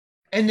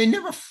 And they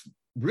never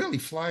really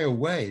fly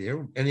away.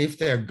 And if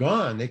they're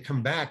gone, they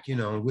come back,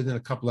 within a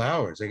couple of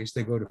hours. I guess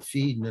they go to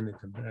feed and then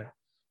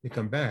they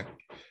come back.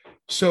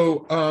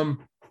 So,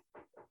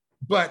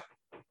 but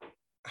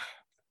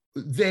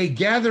they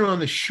gather on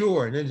the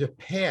shore, and there's a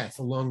path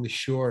along the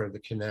shore of the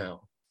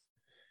canal.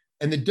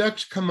 And the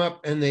ducks come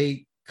up and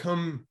they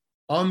come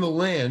on the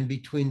land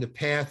between the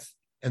path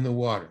and the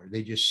water.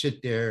 They just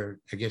sit there.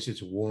 I guess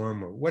it's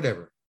warm or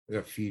whatever.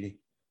 They're feeding.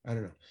 I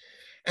don't know.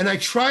 And I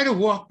try to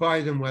walk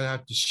by them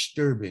without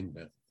disturbing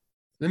them.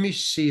 Let me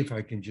see if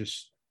I can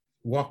just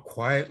walk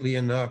quietly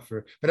enough,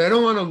 but I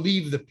don't want to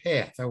leave the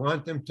path. I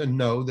want them to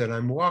know that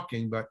I'm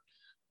walking, but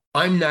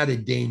I'm not a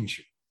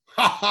danger.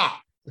 Ha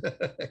ha.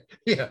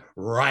 Yeah,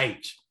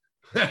 right.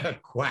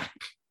 Quack.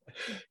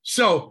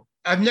 So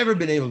I've never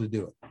been able to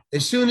do it.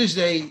 As soon as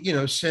they,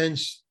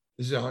 sense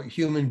there's a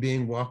human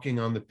being walking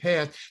on the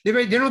path,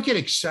 they don't get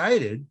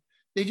excited.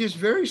 They just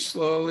very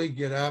slowly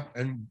get up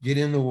and get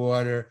in the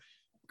water,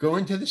 go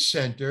into the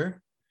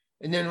center.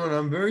 And then when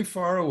I'm very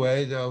far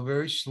away, they'll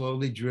very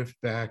slowly drift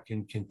back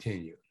and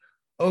continue.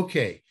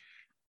 Okay,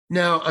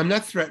 now I'm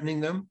not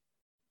threatening them.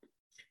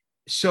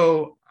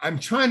 So I'm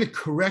trying to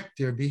correct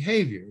their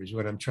behavior is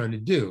what I'm trying to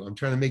do. I'm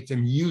trying to make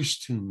them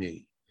used to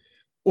me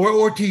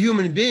or to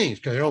human beings,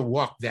 because I don't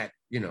walk that,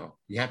 you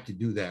have to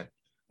do that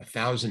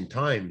 1,000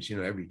 times,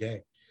 every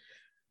day.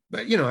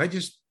 But, I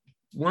just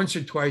once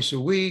or twice a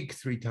week,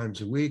 3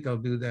 times a week, I'll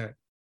do that.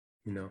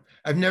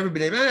 I've never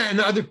been able, and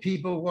other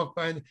people walk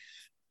by.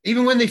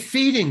 Even when they're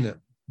feeding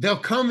them, they'll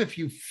come if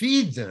you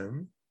feed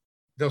them.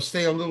 They'll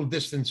stay a little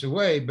distance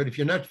away, but if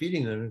you're not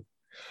feeding them.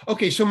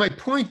 Okay, so my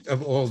point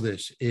of all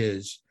this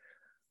is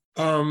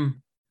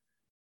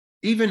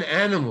even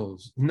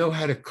animals know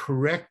how to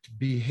correct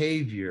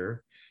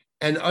behavior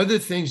and other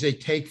things they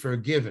take for a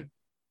given.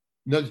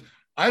 No,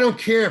 I don't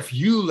care if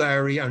you,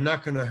 Larry, are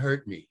not going to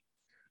hurt me.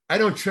 I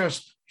don't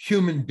trust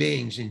human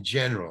beings in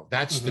general.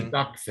 That's the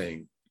duck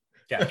thing.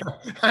 Yeah.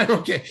 I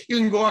don't care. You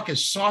can walk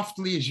as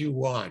softly as you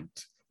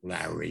want,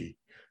 Larry.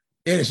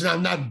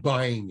 I'm not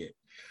buying it.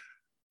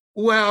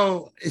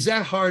 Well, is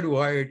that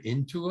hardwired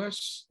into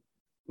us?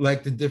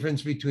 Like the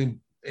difference between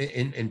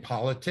in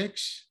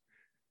politics?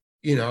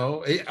 I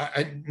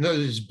know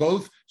there's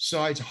both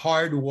sides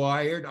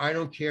hardwired. I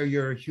don't care.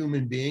 You're a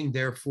human being.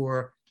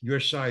 Therefore, your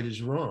side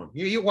is wrong.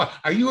 What?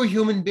 Are you a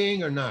human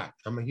being or not?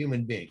 I'm a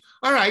human being.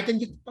 All right, then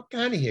get the fuck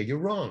out of here. You're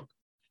wrong.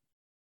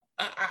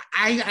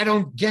 I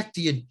don't get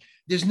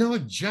there's no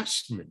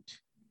adjustment.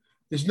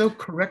 There's no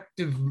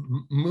corrective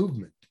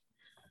movement.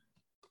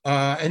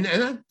 And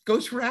that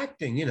goes for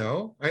acting,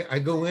 I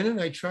go in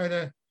and I try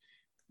to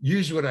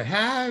use what I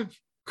have,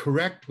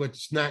 correct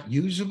what's not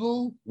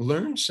usable,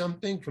 learn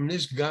something from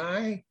this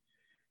guy.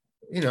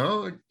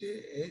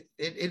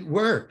 It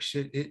works.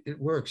 It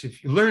works.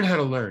 If you learn how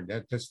to learn,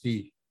 that's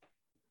the.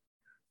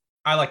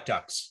 I like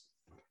ducks.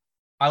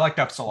 I like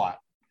ducks a lot.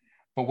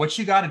 But what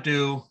you got to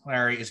do,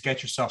 Larry, is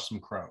get yourself some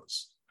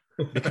crows.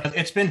 Because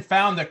it's been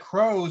found that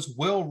crows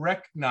will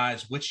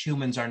recognize which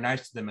humans are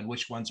nice to them and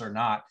which ones are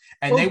not.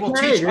 And they will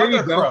teach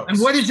other crows. And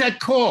what is that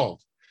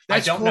called?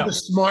 That's called a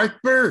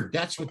smart bird.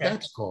 That's what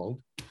that's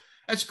called.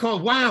 That's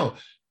called, wow,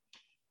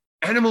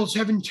 animals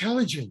have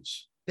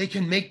intelligence. They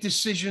can make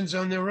decisions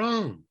on their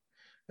own.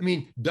 I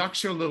mean,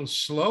 ducks are a little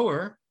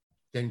slower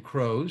than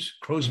crows.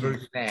 Crows are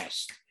very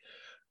fast.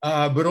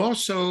 But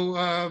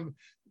also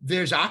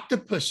there's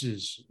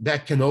octopuses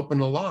that can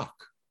open a lock.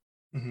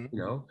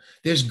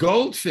 There's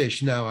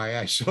goldfish now.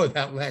 I saw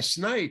that last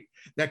night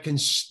that can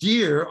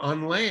steer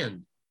on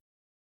land.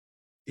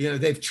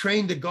 They've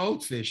trained the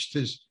goldfish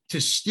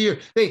to steer.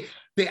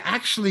 They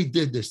actually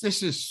did this.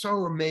 This is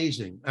so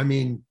amazing. I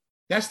mean,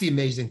 that's the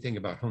amazing thing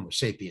about Homo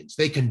sapiens.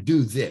 They can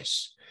do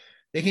this.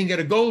 They can get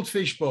a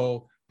goldfish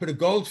bowl, put a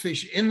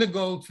goldfish in the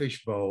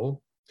goldfish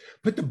bowl,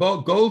 put the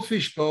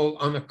goldfish bowl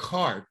on a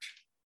cart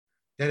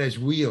that has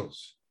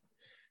wheels.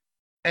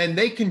 And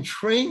they can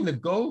train the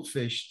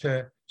goldfish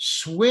to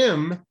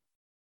swim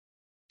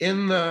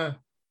in the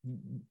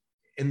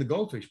in the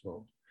goldfish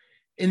bowl,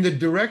 in the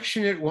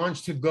direction it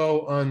wants to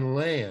go on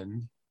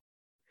land.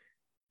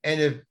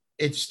 And if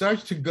it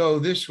starts to go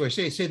this way,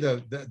 say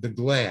the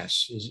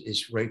glass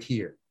is right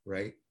here,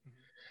 right?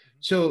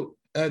 So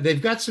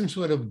they've got some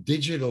sort of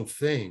digital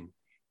thing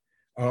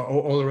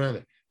all around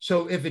it.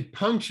 So if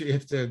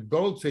the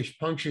goldfish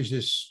punctures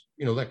this,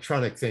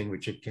 electronic thing,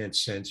 which it can't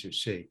sense or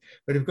see,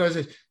 but if it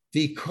goes,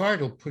 the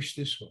card will push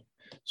this way.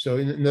 So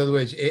in other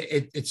words,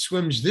 it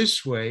swims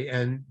this way,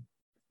 and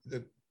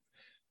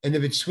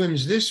if it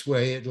swims this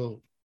way,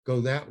 it'll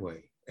go that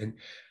way. And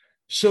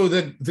so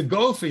the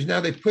goldfish,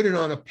 now they put it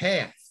on a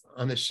path,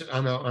 on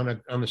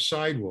a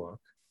sidewalk,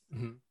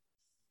 mm-hmm.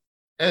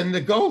 and the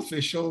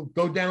goldfish will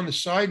go down the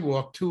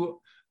sidewalk to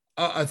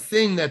a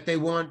thing that they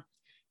want.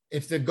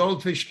 If the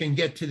goldfish can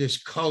get to this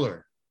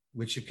color,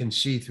 which it can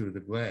see through the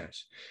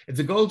glass, if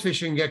the goldfish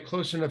can get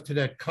close enough to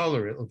that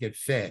color, it'll get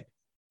fed.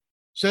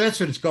 So that's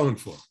what it's going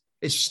for.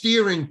 It's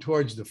steering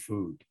towards the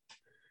food,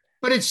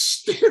 but it's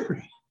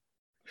steering.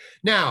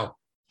 Now,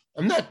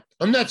 I'm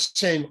not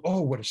saying,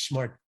 oh, what a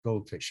smart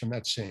goldfish. I'm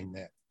not saying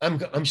that.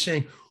 I'm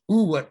saying,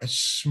 ooh, what a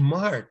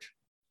smart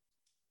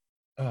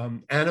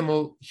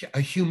animal a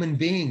human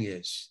being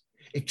is.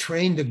 It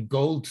trained a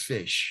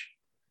goldfish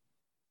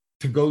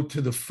to go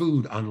to the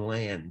food on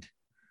land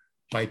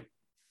by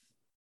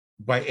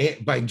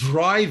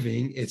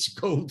driving its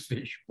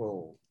goldfish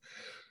bowl.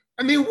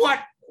 I mean,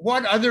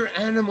 what other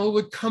animal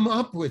would come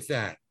up with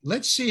that?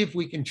 Let's see if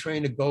we can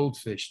train a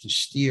goldfish to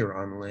steer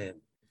on land.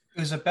 It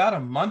was about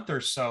a month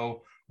or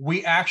so,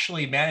 we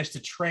actually managed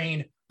to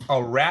train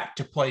a rat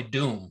to play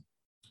Doom.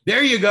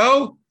 There you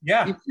go.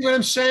 Yeah. You see what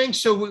I'm saying?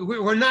 So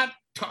we're not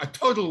a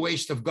total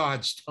waste of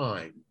God's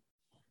time.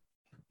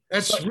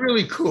 That's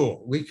really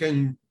cool. We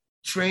can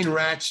train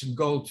rats and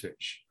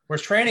goldfish. We're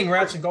training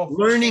rats and goldfish.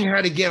 Learning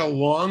how to get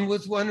along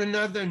with one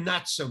another,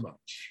 not so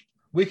much.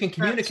 We can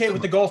communicate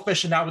with the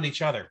goldfish and not with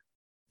each other.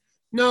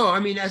 No, I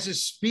mean, as a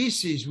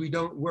species, we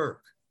don't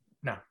work.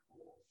 No.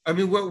 I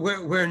mean,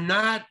 we're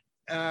not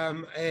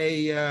a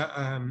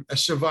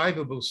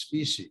survivable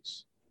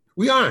species.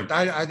 We aren't.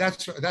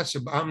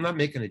 I'm not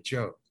making a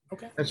joke.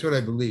 Okay. That's what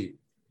I believe.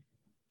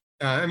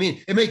 I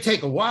mean, it may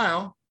take a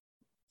while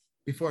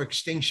before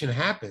extinction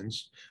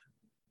happens,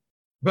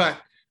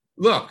 but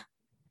look,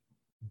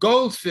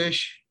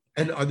 goldfish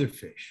and other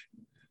fish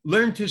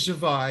learn to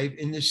survive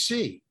in the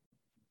sea.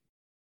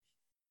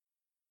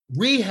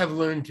 We have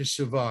learned to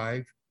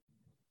survive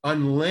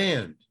on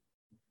land,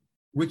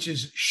 which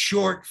is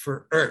short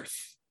for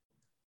Earth,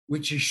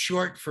 which is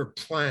short for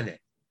planet.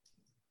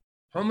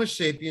 Homo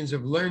sapiens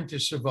have learned to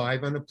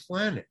survive on a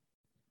planet.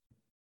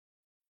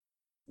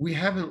 We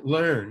haven't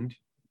learned,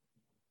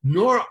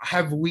 nor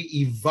have we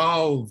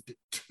evolved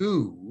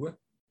to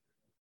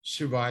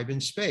survive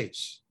in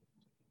space.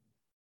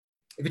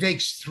 If it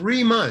takes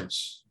 3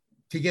 months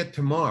to get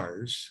to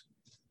Mars,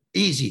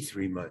 easy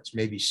 3 months,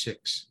 maybe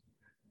 6.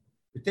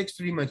 It takes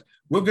 3 months.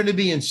 We're going to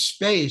be in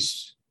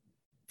space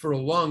for a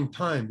long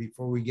time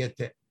before we get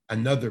to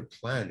another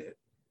planet.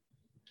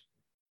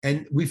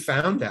 And we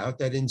found out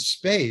that in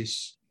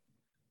space,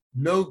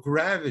 no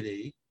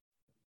gravity,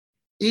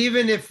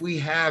 even if we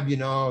have,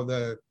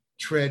 the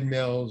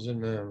treadmills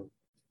and the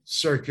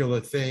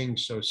circular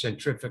things, so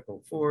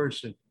centrifugal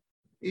force, and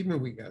even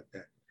we got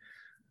that,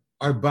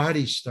 our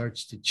body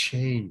starts to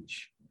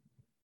change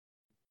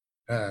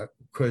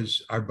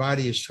because our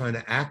body is trying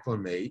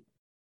to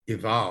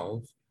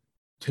evolve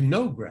to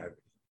no gravity.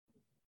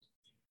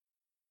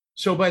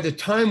 So by the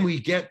time we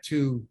get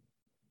to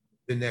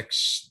the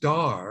next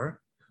star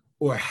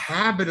or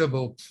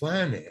habitable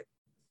planet,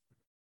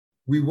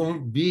 we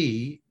won't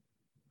be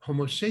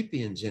Homo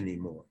sapiens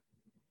anymore.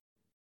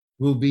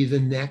 We'll be the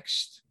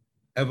next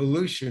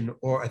evolution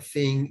or a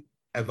thing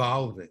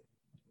evolving.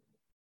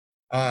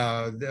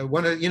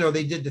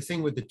 They did the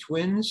thing with the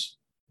twins.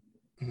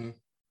 Mm-hmm.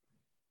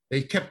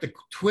 They kept the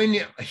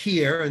twin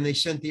here and they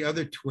sent the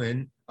other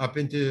twin up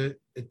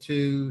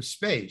into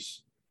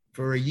space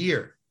for a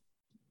year.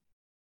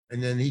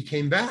 And then he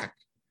came back.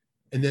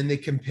 And then they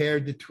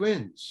compared the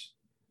twins.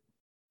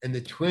 And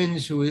the twin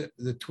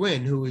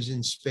who was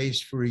in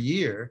space for a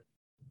year,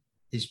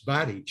 his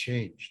body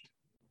changed.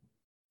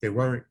 They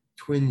weren't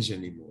twins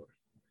anymore.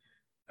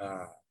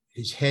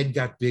 His head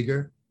got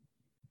bigger.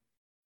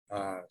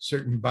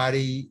 Certain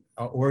body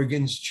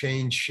organs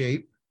changed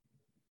shape.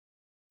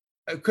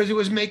 Because it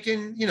was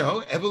making,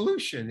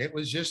 evolution. It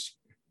was just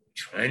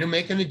trying to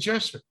make an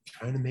adjustment,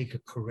 trying to make a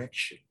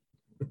correction.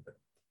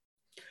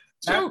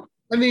 So,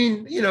 I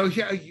mean,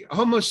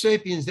 Homo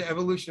sapiens, the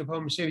evolution of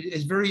Homo sapiens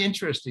is very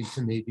interesting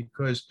to me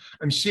because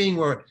I'm seeing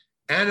where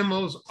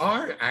animals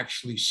are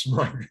actually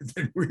smarter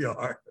than we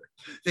are.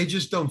 They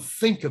just don't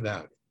think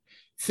about it.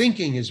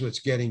 Thinking is what's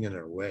getting in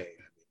our way.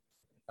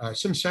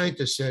 Some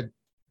scientist said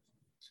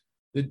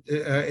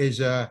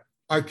that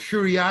our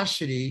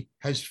curiosity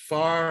has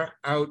far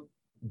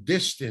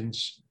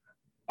outdistanced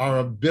our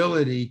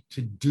ability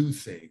to do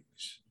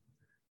things.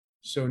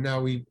 So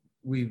now we've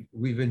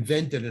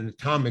invented an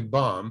atomic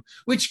bomb,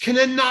 which can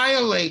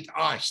annihilate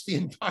us, the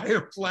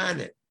entire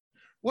planet,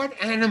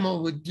 What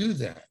animal would do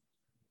that?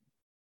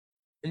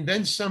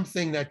 Invent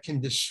something that can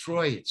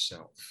destroy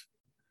itself.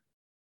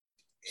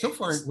 So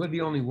far, we're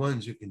the only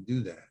ones who can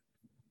do that.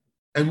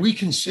 And we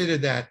consider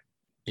that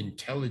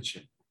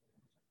intelligent.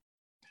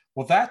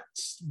 Well,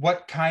 that's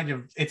what kind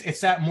of,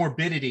 it's that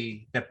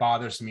morbidity that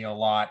bothers me a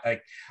lot.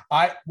 Like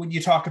when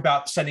you talk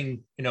about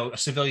sending,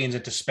 civilians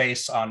into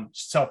space on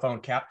cell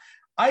phone cap,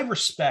 I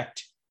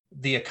respect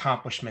the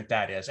accomplishment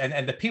that is.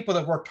 And the people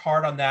that worked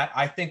hard on that,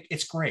 I think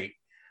it's great.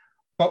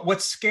 But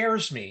what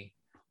scares me,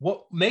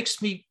 what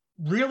makes me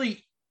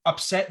really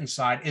upset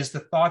inside is the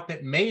thought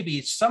that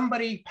maybe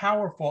somebody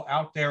powerful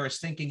out there is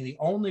thinking the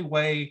only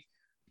way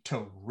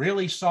to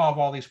really solve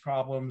all these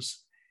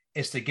problems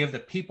is to give the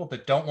people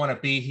that don't want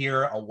to be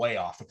here a way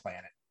off the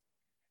planet.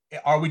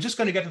 Are we just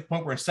going to get to the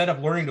point where instead of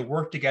learning to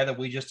work together,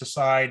 we just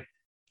decide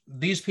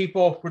these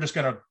people, we're just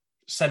going to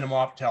send them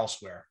off to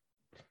elsewhere?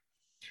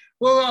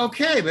 Well,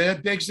 okay, but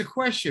that begs the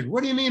question.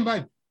 What do you mean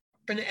by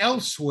an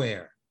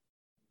elsewhere?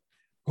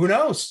 Who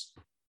knows?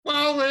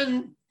 Well,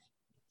 then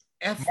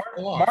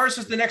Mars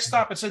is the next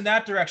stop. It's in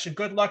that direction.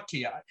 Good luck to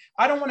you.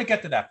 I don't want to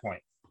get to that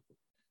point.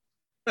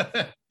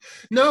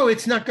 No,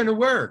 it's not going to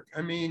work.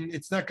 I mean,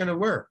 it's not going to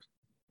work.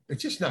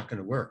 It's just not going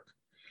to work.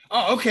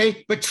 Oh,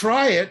 okay, but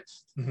try it.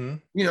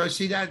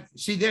 Mm-hmm.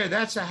 See there,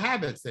 that's a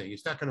habit thing.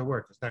 It's not going to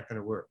work. It's not going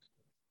to work.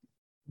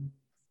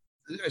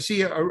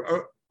 See,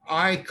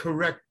 I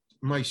correct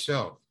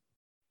myself.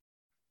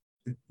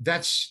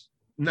 That's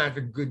not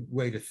a good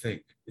way to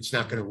think. It's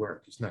not going to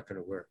work. It's not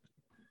going to work.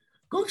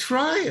 Go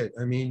try it.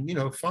 I mean,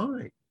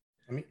 fine.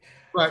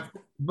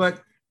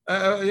 But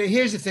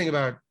here's the thing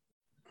about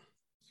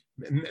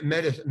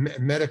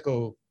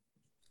medical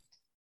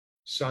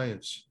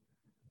science.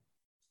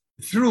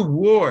 Through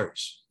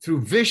wars,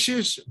 through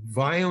vicious,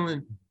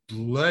 violent,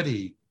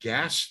 bloody,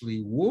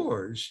 ghastly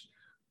wars,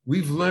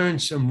 we've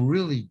learned some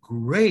really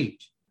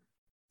great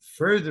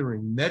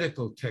furthering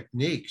medical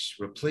techniques,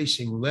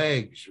 replacing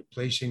legs,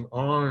 replacing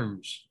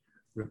arms,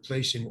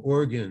 replacing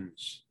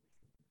organs,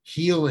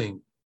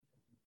 healing,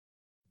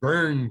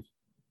 burn,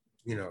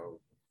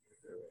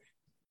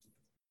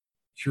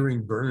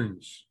 curing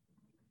burns.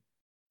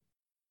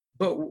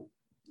 But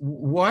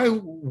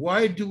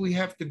why do we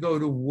have to go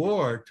to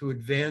war to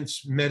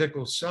advance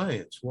medical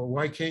science? Well,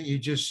 why can't you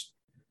just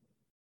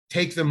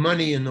take the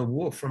money in the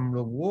war from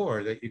the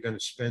war that you're going to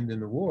spend in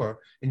the war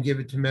and give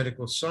it to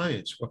medical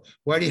science?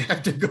 Why do you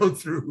have to go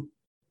through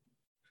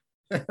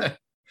the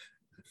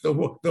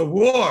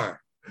war?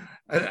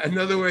 In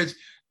other words,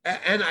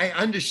 and I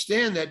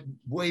understand that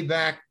way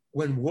back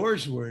when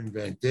wars were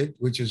invented,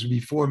 which is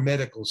before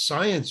medical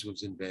science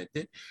was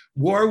invented,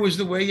 war was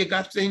the way you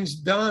got things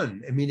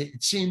done. I mean,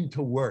 it seemed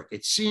to work.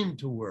 It seemed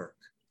to work.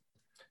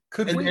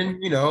 Then,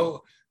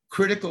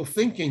 critical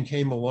thinking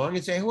came along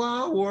and say,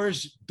 well,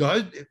 wars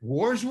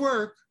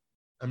work.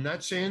 I'm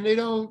not saying they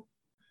don't,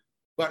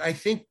 but I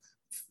think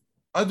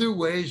other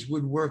ways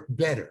would work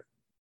better.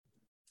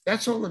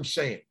 That's all I'm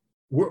saying.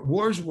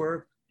 Wars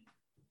work,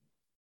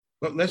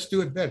 but let's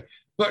do it better.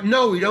 But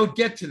no, we don't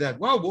get to that.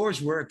 Well,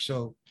 wars work,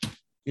 so,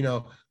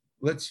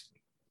 let's,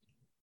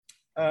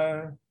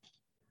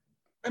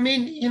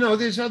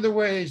 there's other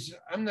ways.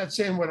 I'm not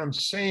saying what I'm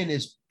saying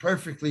is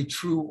perfectly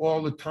true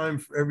all the time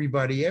for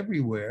everybody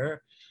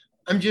everywhere.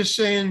 I'm just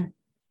saying,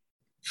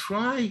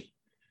 try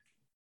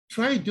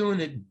doing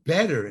it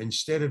better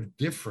instead of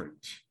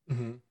different.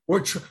 Mm-hmm.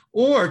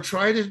 Or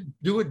try to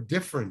do it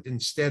different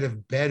instead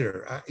of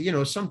better.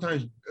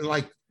 Sometimes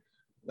like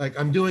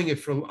I'm doing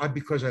it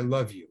because I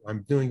love you.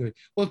 I'm doing it.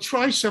 Well,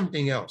 try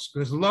something else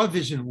because love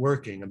isn't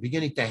working. I'm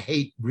beginning to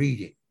hate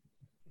reading.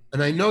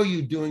 And I know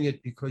you're doing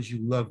it because you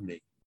love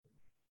me.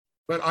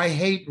 But I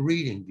hate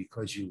reading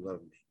because you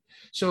love me.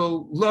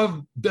 So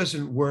love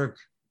doesn't work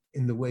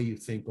in the way you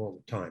think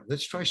all the time.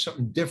 Let's try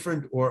something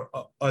different or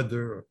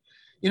other.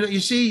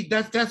 You see,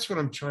 that's what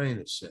I'm trying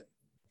to say.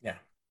 Yeah.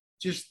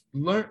 Just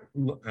learn.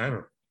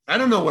 I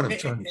don't know what I'm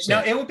trying to say.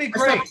 No, it would be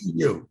great. That's up to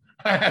you.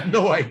 I have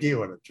no idea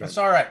what I'm trying to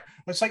say. It's all right.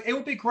 It's like, it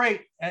would be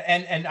great.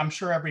 And I'm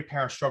sure every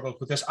parent struggles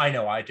with this. I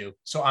know I do.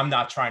 So I'm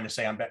not trying to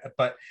say I'm better,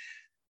 but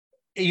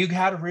you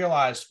got to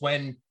realize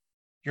when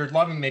you're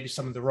loving maybe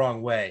someone the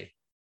wrong way,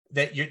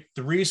 that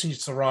the reason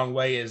it's the wrong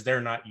way is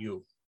they're not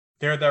you.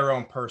 They're their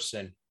own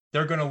person.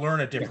 They're going to learn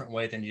a different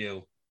way than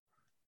you.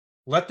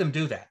 Let them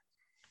do that.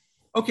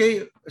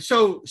 Okay.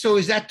 So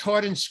is that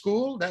taught in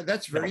school?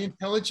 That's very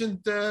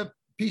intelligent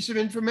piece of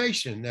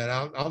information that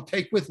I'll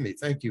take with me.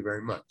 Thank you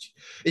very much.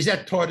 Is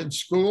that taught in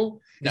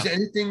school? No. Is there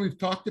anything we've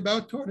talked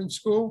about taught in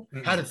school?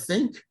 Mm-hmm. How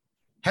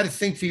to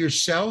think for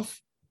yourself,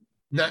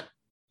 not,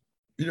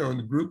 in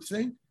the group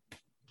thing.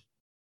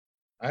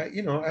 I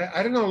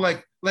don't know,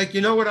 like,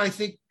 what I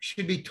think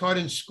should be taught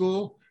in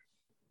school?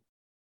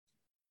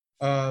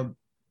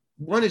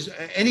 One is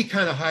any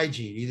kind of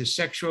hygiene, either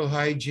sexual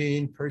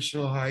hygiene,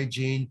 personal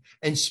hygiene,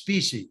 and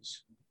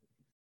species.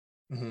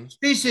 Mm-hmm.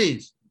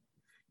 Species.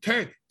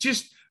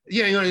 Just,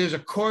 there's a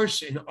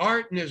course in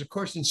art and there's a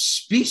course in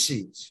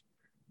species.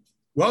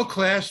 Well,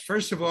 class,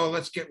 first of all,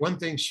 let's get one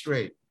thing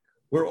straight.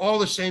 We're all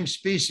the same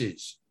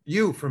species.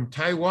 You from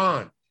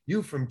Taiwan,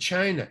 you from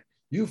China,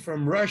 you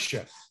from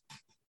Russia,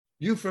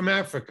 you from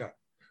Africa.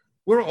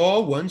 We're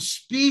all one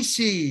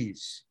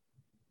species.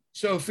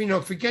 So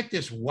if, forget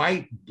this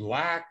white,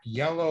 black,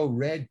 yellow,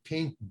 red,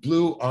 pink,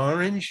 blue,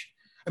 orange.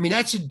 I mean,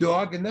 that's a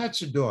dog and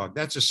that's a dog.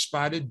 That's a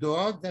spotted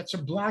dog. That's a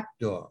black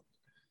dog.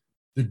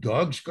 The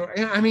dogs go,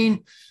 I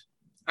mean,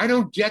 I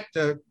don't get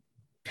the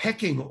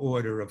pecking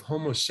order of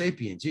Homo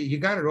sapiens. You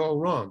got it all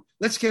wrong.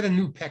 Let's get a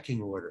new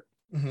pecking order.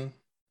 Mm-hmm.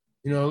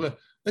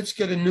 Let's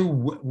get a new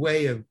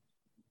way of,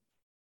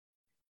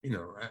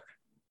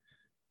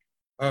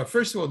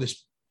 first of all,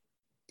 this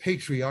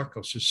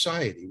patriarchal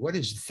society, what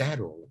is that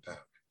all about?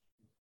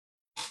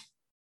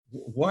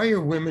 Why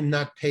are women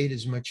not paid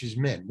as much as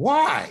men?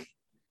 Why?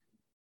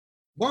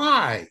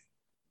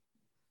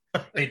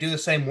 They do the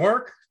same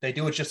work. They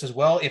do it just as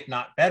well, if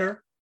not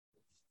better.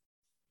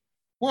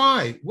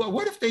 Why? Well,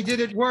 what if they did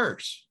it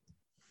worse?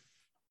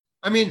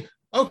 I mean,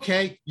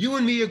 okay, you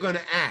and me are going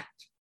to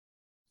act.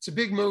 It's a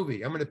big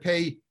movie. I'm going to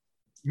pay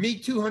me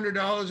 $200.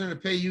 I'm going to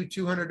pay you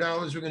 $200.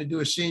 We're going to do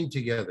a scene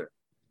together.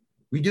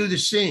 We do the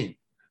scene.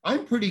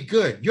 I'm pretty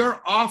good.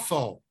 You're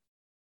awful.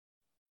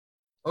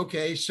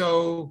 Okay,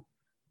 so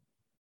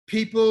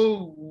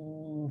people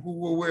who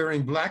were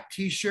wearing black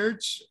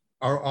T-shirts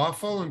are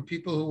awful, and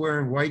people who are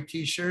wearing white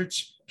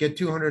T-shirts get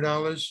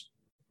 $200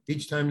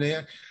 each time they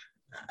act.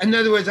 In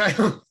other words,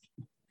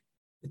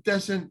 it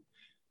doesn't,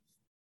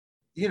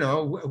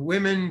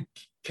 women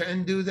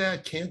can do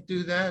that, can't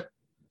do that.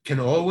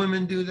 Can all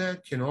women do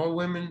that? Can all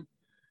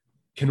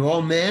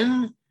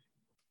men?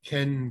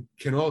 Can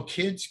all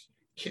kids?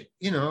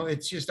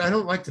 It's just, I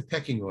don't like the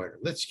pecking order.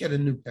 Let's get a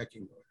new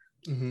pecking order.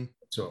 Mm-hmm.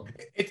 So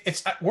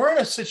we're in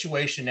a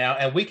situation now,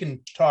 and we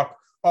can talk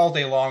all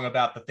day long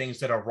about the things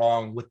that are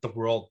wrong with the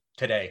world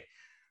today,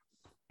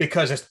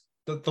 because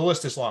the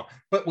list is long.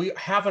 But we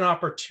have an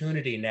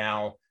opportunity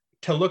now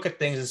to look at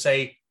things and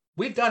say,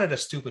 we've done it a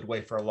stupid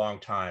way for a long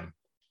time.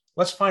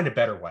 Let's find a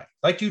better way.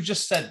 Like you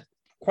just said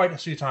quite a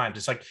few times,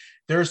 it's like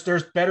there's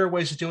better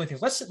ways of doing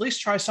things. Let's at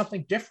least try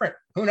something different.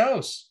 Who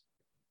knows?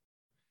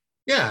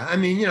 Yeah, I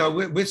mean,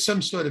 with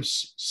some sort of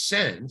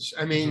sense.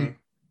 I mean, mm-hmm.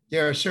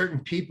 There are certain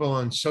people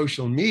on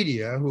social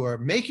media who are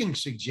making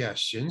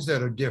suggestions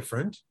that are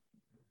different,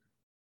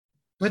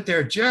 but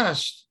they're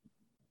just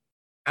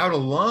out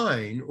of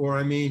line, or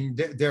I mean,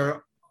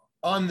 they're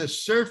on the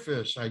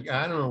surface. I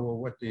don't know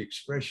what the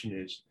expression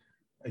is.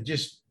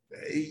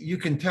 You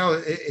can tell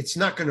it's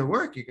not going to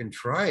work. You can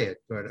try it,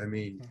 but I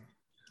mean,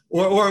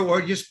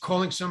 or just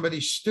calling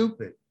somebody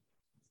stupid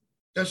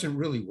doesn't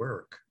really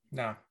work.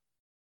 No.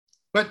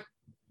 But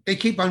they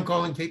keep on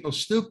calling people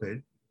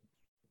stupid,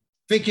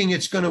 thinking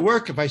it's going to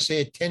work if I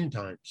say it 10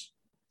 times.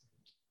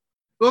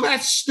 Well,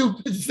 that's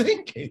stupid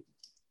thinking.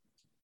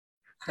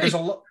 There's a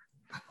lot.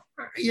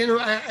 In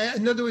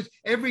other words,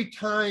 every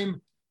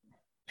time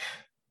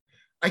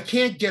I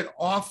can't get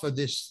off of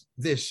this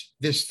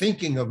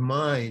thinking of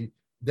mine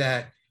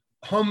that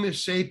Homo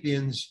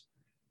sapiens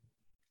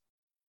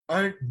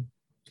aren't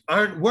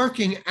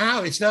working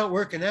out. It's not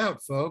working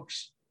out,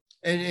 folks.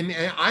 And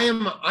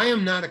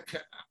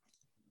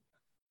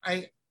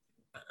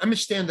I'm a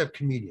stand-up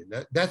comedian.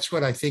 That's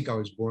what I think I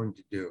was born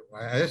to do.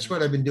 That's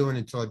what I've been doing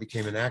until I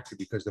became an actor,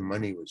 because the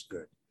money was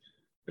good.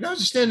 But I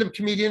was a stand-up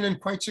comedian and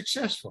quite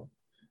successful.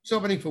 I was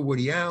opening for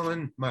Woody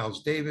Allen,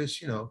 Miles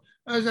Davis.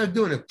 I was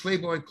doing it,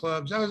 Playboy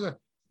clubs. I was a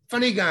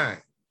funny guy.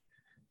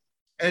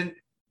 And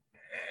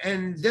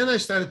then I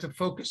started to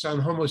focus on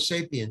Homo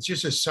sapiens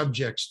just as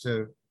subjects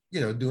to,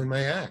 doing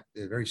my act.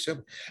 They're very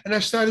simple. And I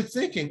started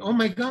thinking, oh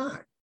my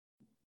God,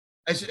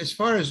 as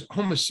far as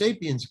Homo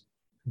sapiens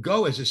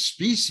go as a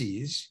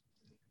species,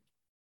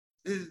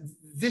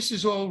 this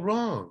is all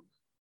wrong.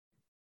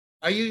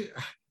 I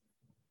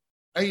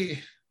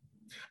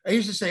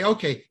used to say,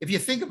 okay, if you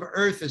think of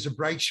Earth as a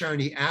bright,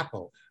 shiny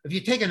apple, if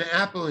you take an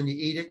apple and you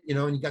eat it,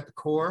 and you got the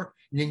core,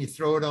 and then you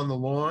throw it on the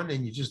lawn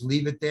and you just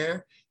leave it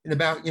there, in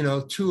about,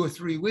 2 or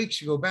 3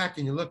 weeks, you go back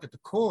and you look at the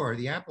core,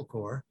 the apple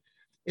core,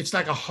 it's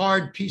like a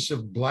hard piece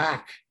of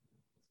black.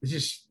 It's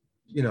just,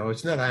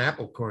 it's not an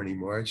apple core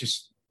anymore. It's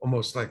just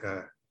almost like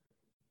a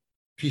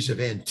piece of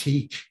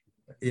antique,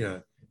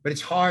 but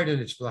it's hard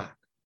and it's black.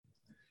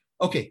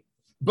 Okay,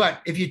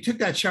 but if you took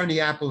that shiny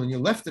apple and you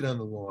left it on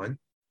the lawn,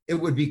 it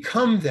would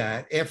become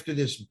that after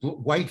this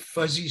white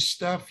fuzzy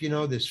stuff,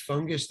 this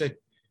fungus that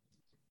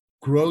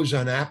grows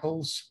on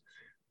apples.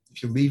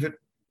 If you leave it,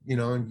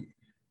 and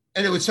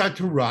it would start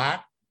to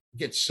rot,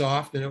 get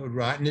soft, and it would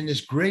rot. And then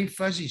this gray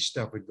fuzzy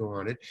stuff would go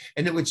on it.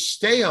 And it would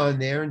stay on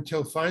there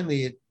until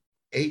finally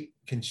it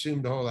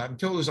consumed the whole apple,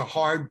 until it was a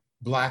hard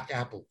black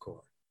apple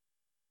core.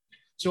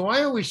 So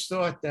I always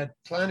thought that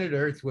planet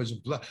Earth was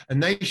a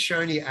nice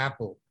shiny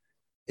apple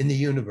in the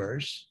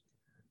universe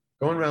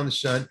going around the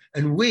sun.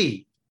 And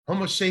we,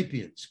 Homo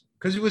sapiens,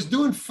 because it was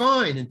doing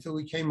fine until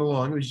we came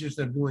along. It was just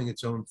not doing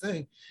its own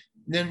thing.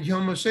 And then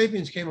Homo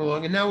sapiens came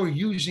along, and now we're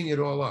using it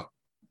all up.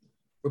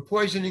 We're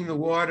poisoning the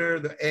water,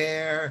 the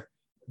air,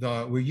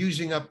 we're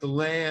using up the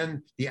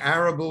land, the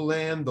arable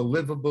land, the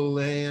livable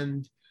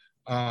land.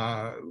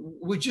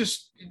 We're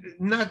just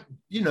not,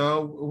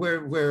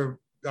 we're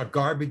our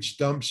garbage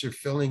dumps are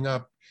filling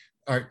up,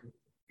 our,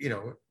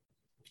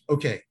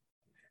 okay.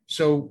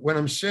 So what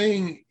I'm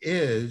saying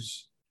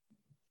is,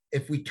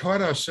 if we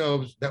taught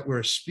ourselves that we're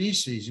a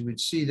species, we would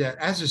see that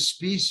as a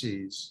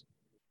species,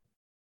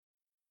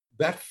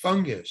 that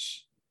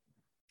fungus,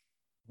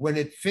 when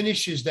it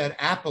finishes that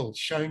apple,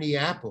 shiny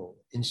apple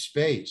in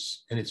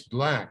space, and it's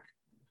black,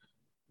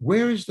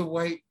 where is the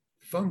white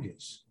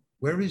fungus?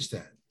 Where is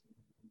that?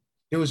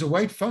 There was a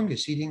white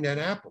fungus eating that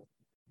apple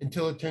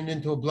until it turned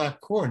into a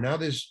black core. Now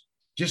there's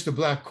just a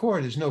black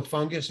core. There's no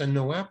fungus and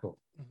no apple.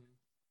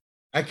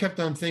 I kept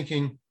on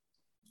thinking,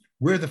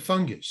 we're the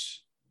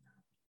fungus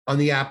on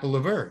the apple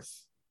of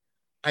Earth.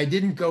 I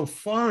didn't go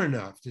far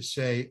enough to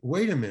say,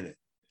 wait a minute.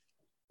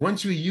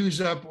 Once we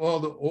use up all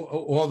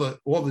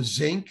the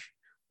zinc,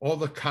 all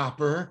the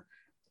copper,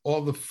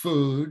 all the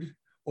food,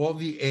 all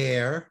the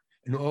air,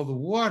 and all the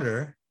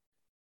water,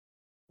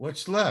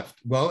 what's left?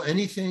 Well,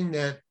 anything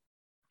that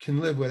can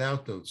live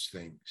without those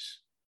things.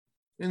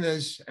 And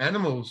there's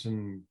animals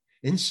and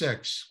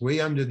insects way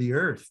under the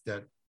earth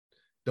that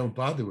don't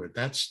bother with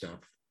that stuff.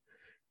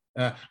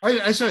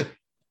 I saw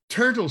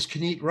turtles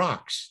can eat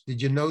rocks.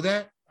 Did you know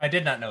that? I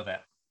did not know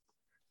that.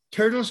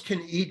 Turtles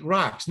can eat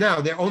rocks.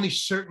 Now, there are only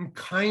certain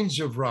kinds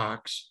of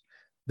rocks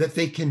that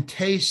they can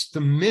taste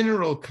the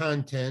mineral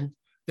content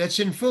that's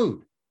in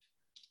food.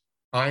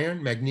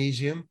 Iron,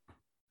 magnesium,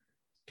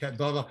 blah,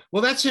 blah.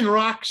 Well, that's in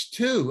rocks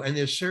too. And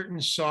there's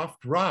certain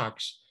soft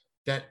rocks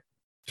that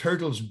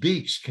turtles'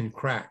 beaks can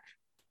crack.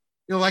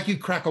 Like you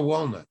crack a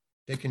walnut,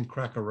 they can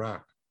crack a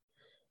rock.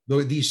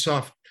 These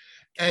soft,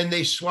 and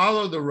they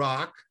swallow the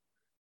rock,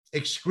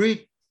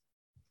 excrete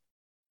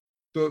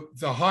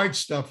the hard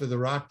stuff of the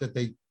rock that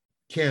they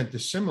can't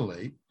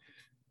assimilate,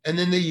 and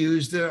then they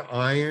use the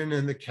iron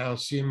and the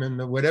calcium and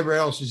the whatever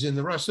else is in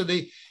the rock. So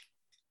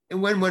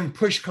and when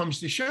push comes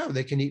to shove,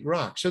 they can eat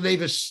rock. So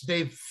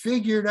they've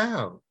figured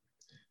out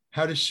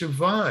how to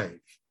survive.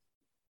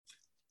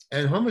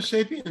 And Homo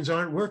sapiens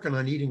aren't working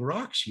on eating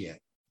rocks yet.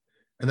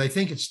 And I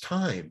think it's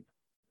time.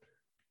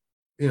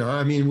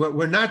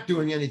 We're not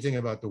doing anything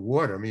about the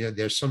water.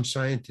 There's some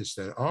scientists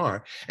that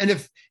are. And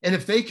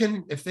if they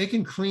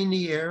can clean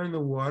the air and the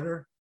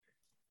water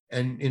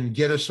and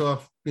get us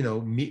off,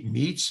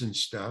 meats and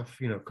stuff,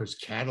 because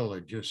cattle are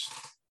just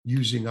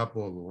using up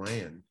all the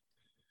land.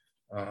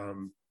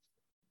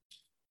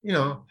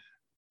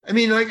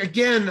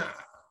 Again,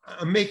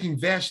 I'm making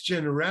vast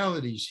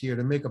generalities here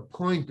to make a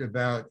point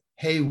about,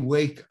 hey,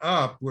 wake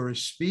up, we're a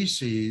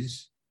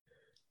species,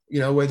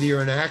 whether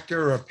you're an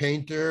actor or a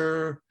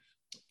painter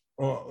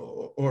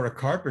or a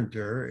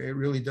carpenter, it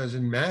really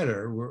doesn't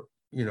matter.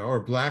 Or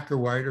black or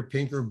white or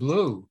pink or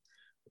blue.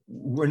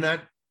 We're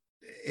not,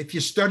 if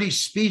you study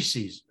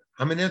species,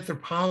 I'm an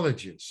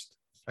anthropologist.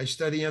 I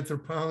study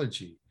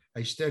anthropology.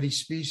 I study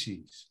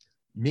species.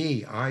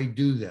 I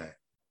do that.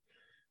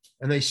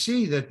 And I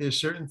see that there's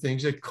certain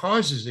things that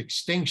causes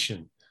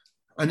extinction,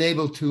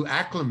 unable to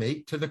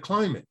acclimate to the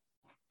climate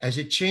as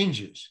it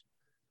changes.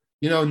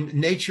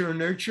 Nature and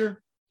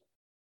nurture,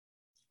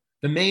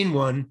 the main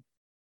one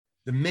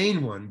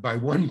by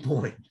 1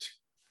 point,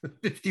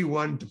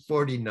 51 to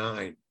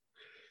 49,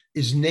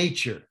 is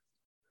nature.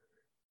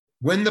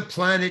 When the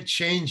planet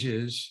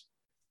changes,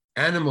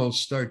 animals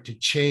start to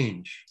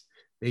change.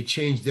 They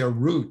change their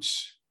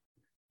roots.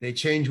 They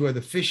change where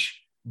the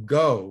fish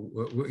go.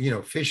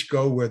 Fish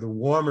go where the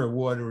warmer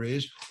water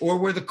is or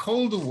where the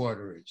colder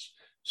water is.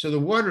 So the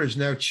water is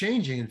now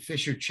changing and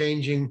fish are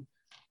changing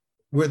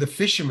where the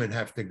fishermen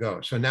have to go.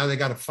 So now they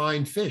got to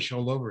find fish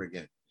all over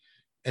again.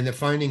 And they're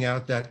finding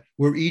out that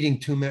we're eating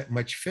too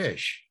much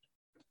fish.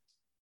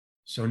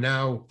 So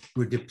now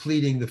we're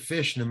depleting the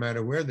fish no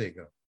matter where they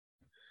go.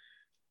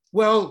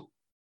 Well,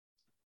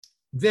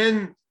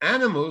 then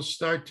animals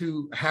start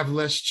to have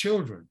less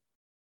children,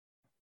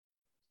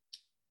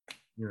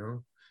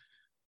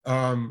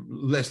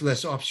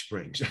 less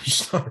offspring. I'm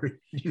sorry.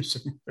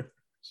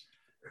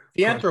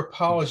 The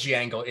anthropology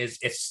angle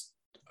it's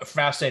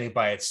fascinating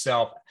by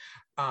itself.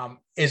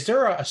 Is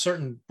there a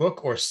certain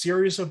book or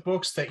series of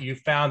books that you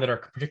found that are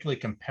particularly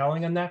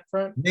compelling on that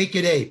front?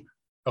 Naked Ape.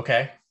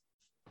 Okay.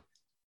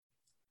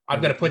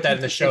 I'm going to put that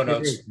in the show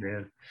notes. Ape,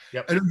 man.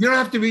 Yep. And you don't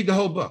have to read the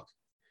whole book.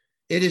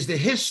 It is the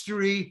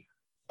history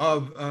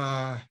of,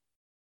 I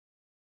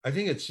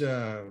think it's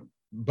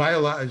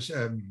biologies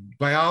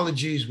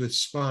with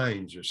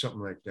spines or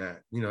something like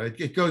that.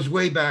 It goes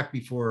way back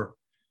before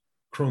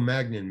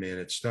Cro-Magnon, man.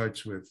 It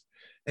starts with,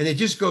 and it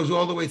just goes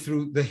all the way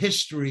through the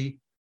history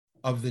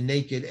of the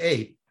naked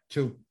ape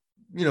to,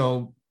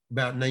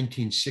 about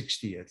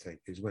 1960, I think,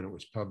 is when it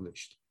was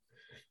published.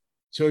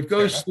 So it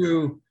goes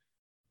through,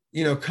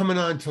 coming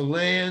onto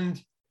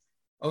land.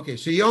 Okay,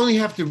 so you only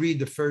have to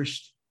read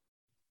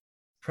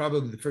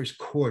probably the first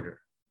quarter.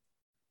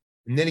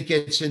 And then it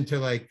gets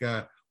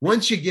into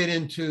once you get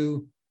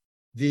into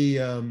the,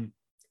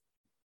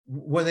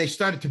 when they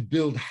started to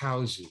build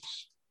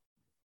houses,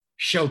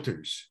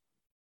 shelters,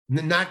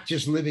 not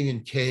just living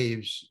in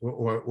caves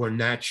or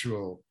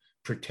natural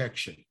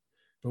protection,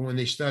 but when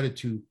they started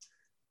to,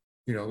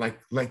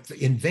 like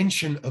the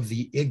invention of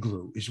the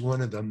igloo is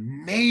one of the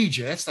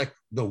major, that's like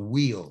the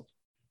wheel.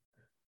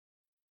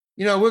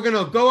 We're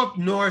going to go up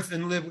north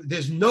and live.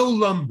 There's no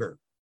lumber.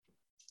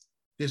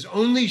 There's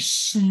only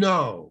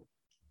snow.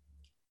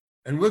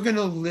 And we're going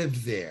to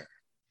live there.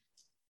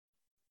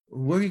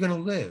 Where are you going to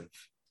live?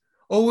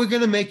 Oh, we're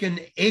going to make an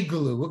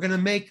igloo. We're going to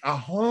make a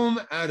home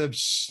out of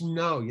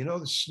snow.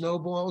 The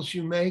snowballs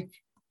you make?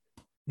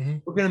 Mm-hmm.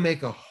 We're going to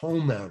make a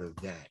home out of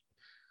that.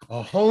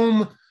 A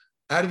home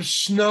out of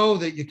snow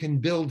that you can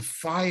build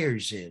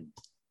fires in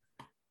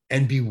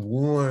and be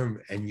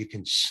warm and you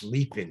can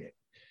sleep in it.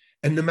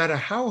 And no matter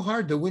how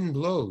hard the wind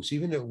blows,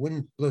 even if the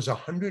wind blows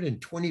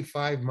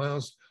 125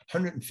 miles,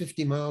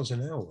 150 miles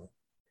an hour,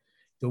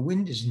 the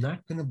wind is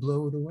not going to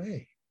blow it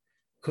away.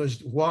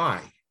 Because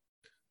why?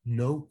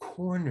 No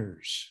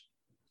corners.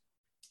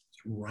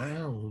 It's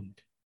round.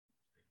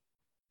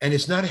 And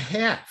it's not a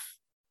half.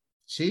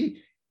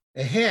 See?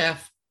 A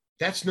half,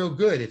 that's no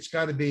good. It's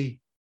got to be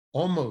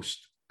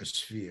almost a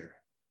sphere.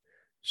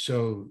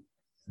 So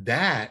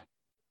that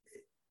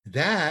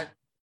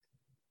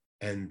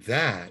and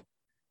that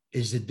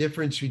is the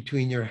difference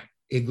between your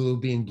igloo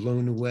being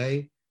blown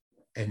away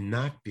and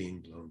not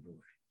being blown away.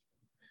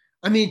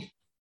 I mean,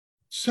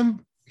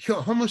 some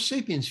Homo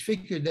sapiens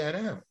figured that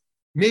out.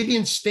 Maybe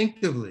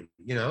instinctively,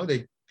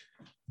 they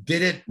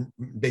did it.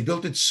 They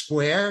built it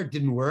square, it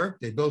didn't work.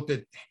 They built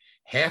it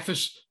half a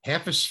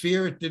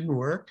sphere, it didn't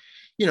work.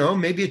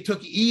 Maybe it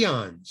took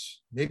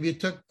eons. Maybe it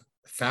took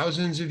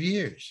thousands of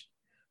years,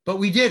 but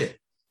we did it.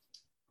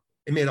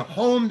 It made a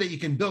home that you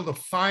can build a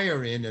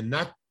fire in and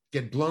not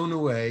get blown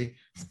away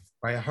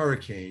by a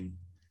hurricane,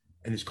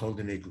 and it's called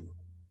an igloo.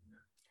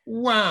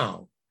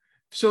 Wow.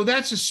 So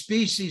that's a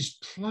species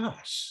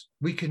plus.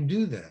 We can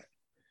do that.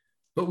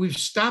 But we've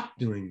stopped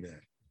doing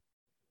that.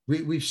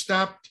 We've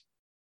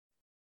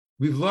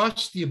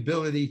lost the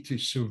ability to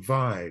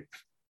survive.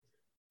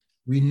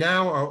 We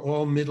now are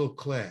all middle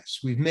class.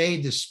 We've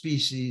made the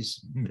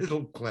species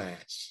middle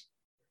class.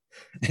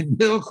 And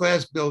middle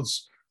class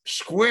builds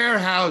square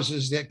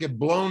houses that get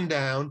blown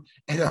down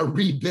and are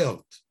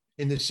rebuilt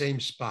in the same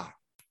spot.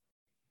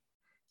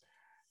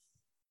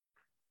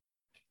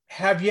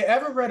 Have you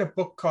ever read a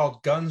book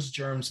called Guns,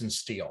 Germs, and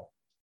Steel?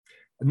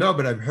 No,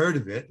 but I've heard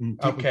of it, and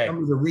people tell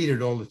me to read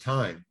it all the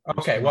time.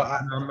 Okay, so well,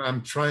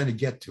 I'm trying to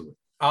get to it.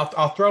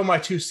 I'll throw my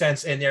 2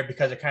 cents in there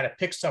because it kind of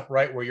picks up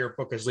right where your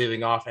book is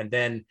leaving off, and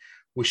then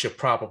we should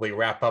probably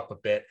wrap up a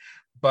bit.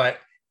 But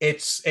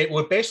it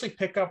would basically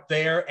pick up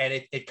there,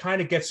 and it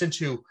kind of gets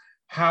into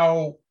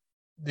how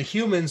the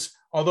humans,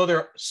 although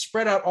they're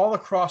spread out all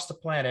across the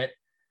planet,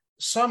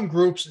 some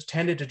groups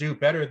tended to do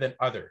better than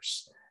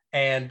others.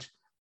 And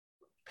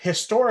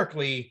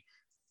historically,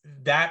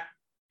 that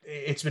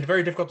it's been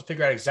very difficult to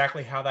figure out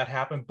exactly how that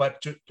happened,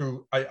 but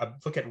through a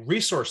look at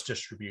resource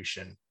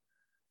distribution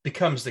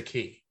becomes the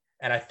key.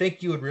 And I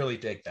think you would really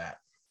dig that.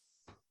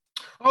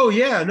 Oh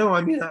yeah, no,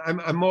 I mean,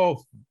 I'm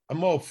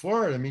all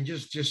for it. I mean,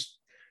 just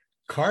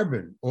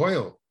carbon,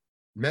 oil,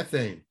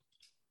 methane,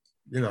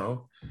 In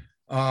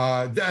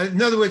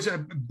other words,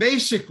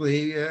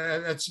 basically,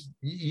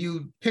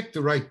 you picked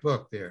the right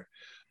book there,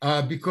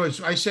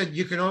 because I said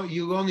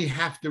you only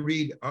have to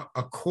read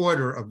a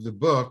quarter of the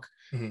book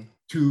mm-hmm.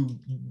 to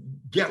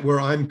get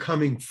where I'm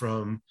coming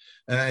from,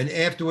 and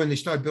after when they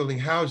start building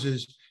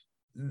houses,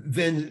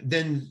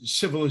 then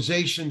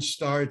civilization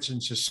starts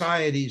and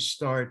societies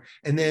start,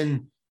 and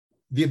then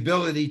the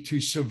ability to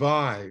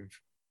survive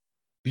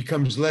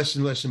becomes less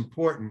and less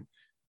important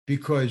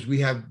because we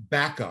have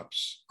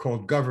backups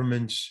called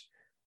governments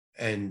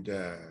and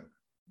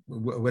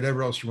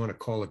whatever else you want to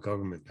call a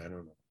government, I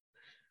don't know,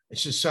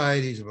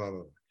 societies, blah,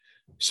 blah, blah.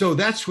 So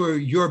that's where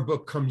your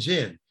book comes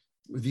in,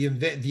 the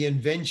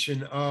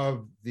invention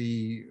of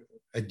the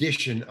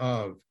addition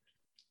of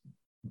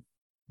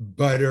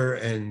butter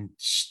and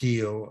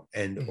steel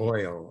and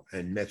oil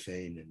and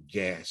methane and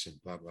gas and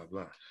blah, blah,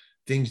 blah.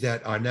 Things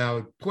that are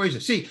now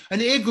poison. See, an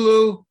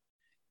igloo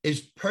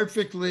is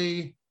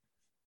perfectly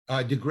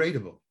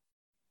degradable.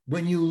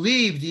 When you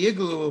leave, the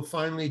igloo will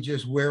finally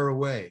just wear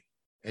away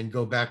and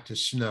go back to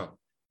snow.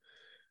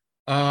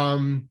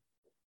 An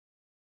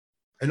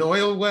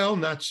oil well,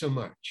 not so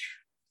much.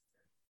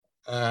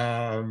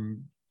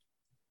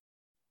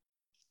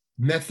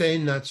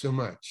 Methane, not so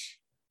much.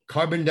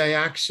 Carbon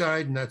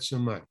dioxide, not so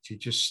much. It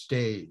just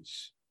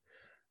stays.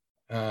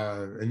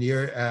 And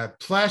the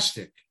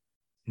plastic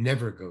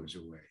never goes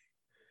away.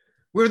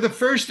 We're the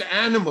first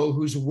animal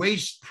whose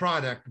waste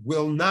product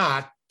will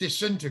not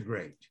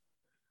disintegrate.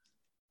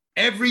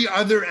 Every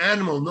other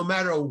animal, no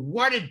matter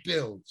what it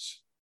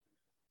builds,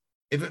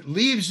 if it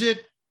leaves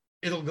it,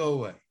 it'll go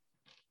away.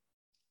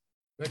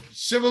 But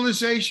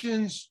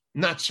civilizations,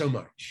 not so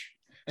much.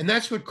 And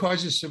that's what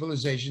causes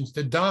civilizations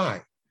to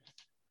die.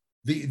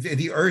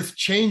 The earth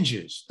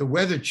changes, the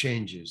weather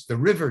changes, the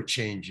river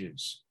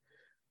changes,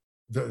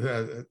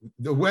 the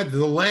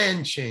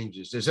land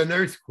changes. There's an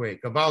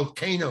earthquake, a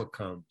volcano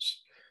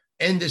comes,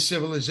 end of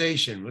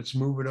civilization. Let's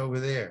move it over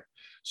there.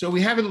 So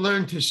we haven't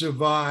learned to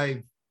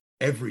survive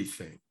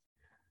everything.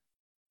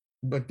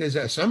 But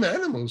there's some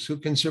animals who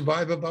can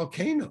survive a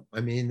volcano.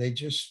 I mean, they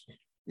just,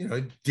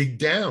 dig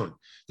down.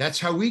 That's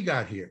how we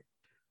got here.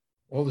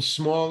 All the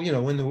small,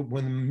 when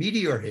the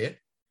meteor hit,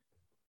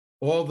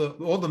 all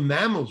the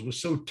mammals were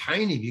so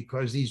tiny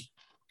because these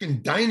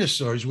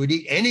dinosaurs would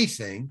eat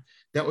anything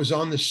that was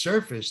on the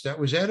surface that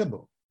was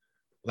edible,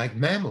 like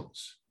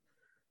mammals.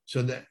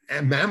 So the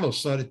mammals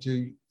started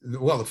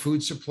the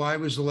food supply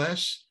was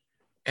less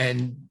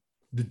and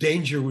the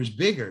danger was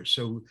bigger.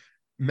 So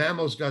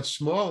mammals got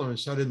smaller and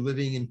started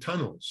living in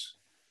tunnels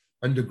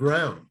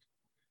underground.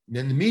 And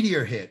then the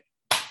meteor hit.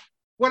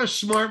 What a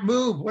smart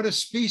move. What a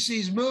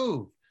species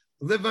move.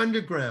 Live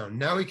underground.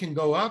 Now we can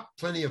go up,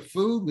 plenty of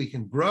food. We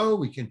can grow.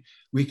 We can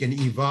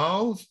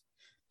evolve.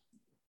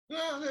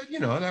 Well,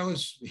 that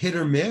was hit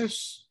or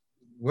miss.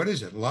 What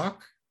is it?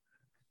 Luck?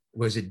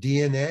 Was it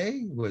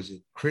DNA? Was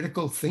it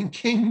critical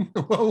thinking?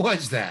 What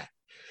was that?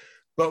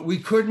 But we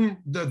couldn't,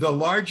 the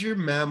larger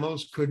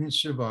mammals couldn't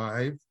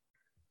survive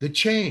the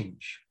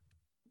change.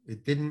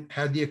 It didn't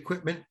have the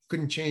equipment,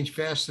 couldn't change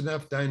fast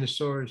enough.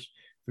 Dinosaurs,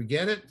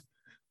 forget it.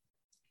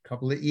 A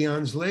couple of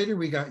eons later,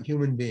 we got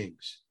human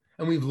beings.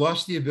 And we've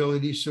lost the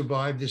ability to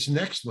survive this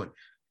next one.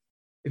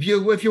 If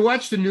you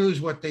watch the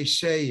news, what they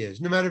say is,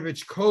 no matter if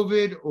it's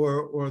COVID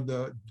or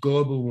the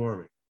global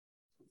warming,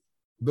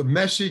 the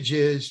message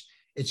is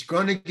it's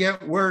going to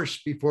get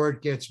worse before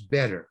it gets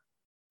better.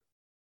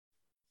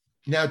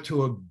 Now,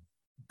 to a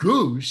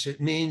goose,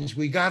 it means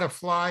we got to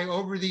fly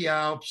over the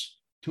Alps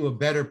to a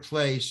better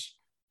place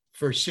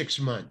for 6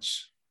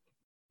 months.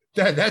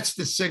 That's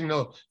the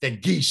signal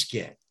that geese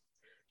get.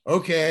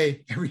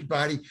 Okay,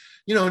 everybody,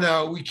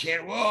 now we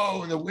can't,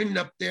 whoa, and the wind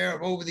up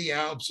there over the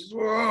Alps is,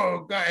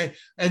 whoa, God.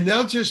 And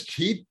they'll just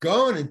keep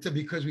going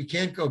because we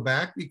can't go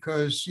back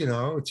because,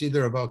 it's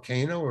either a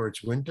volcano or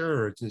it's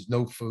winter or there's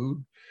no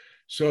food.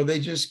 So they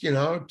just,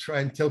 try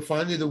until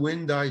finally the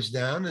wind dies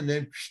down and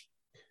then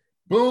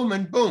boom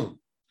and boom.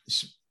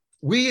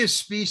 We as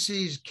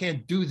species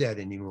can't do that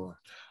anymore.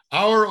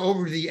 Our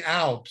over the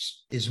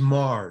Alps is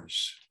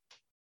Mars.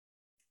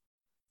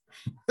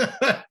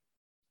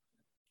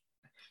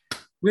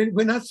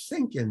 We're not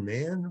thinking,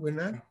 man.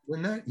 We're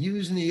not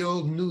using the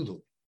old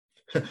noodle.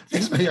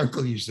 That's my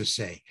uncle used to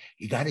say.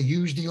 You got to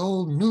use the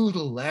old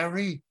noodle,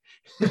 Larry.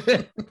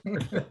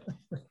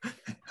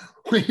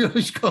 We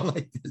always go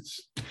like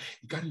this.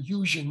 You got to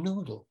use your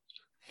noodle.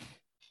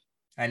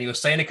 And he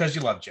was saying it because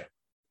you loved you.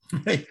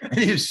 And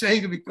he was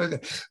saying it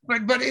because,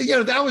 but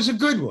that was a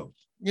good one.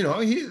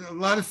 A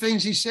lot of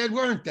things he said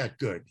weren't that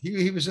good.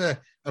 He was a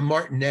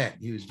martinet.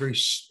 He was very,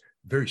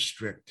 very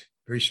strict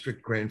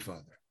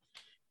grandfather.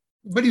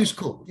 But he was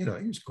cool. He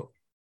was cool.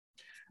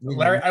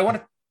 Larry, I want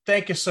to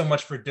thank you so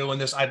much for doing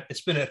this.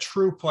 It's been a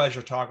true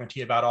pleasure talking to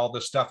you about all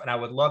this stuff, and I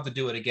would love to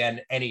do it again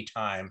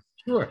anytime.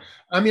 Sure.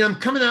 I mean, I'm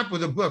coming up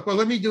with a book. Well,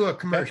 let me do a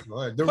commercial.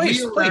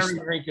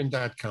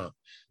 TheRealLarryHankin.com.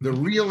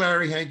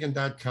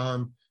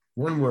 TheRealLarryHankin.com.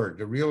 One word,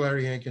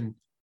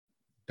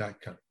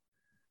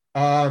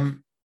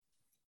 TheRealLarryHankin.com.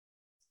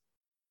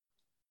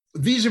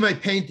 These are my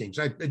paintings.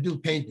 I do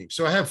paintings.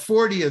 So I have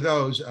 40 of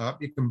those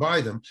up. You can buy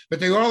them, but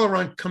they all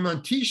come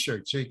on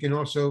T-shirts. So you can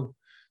also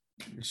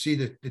see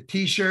the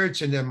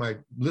T-shirts and then my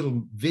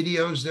little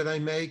videos that I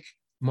make,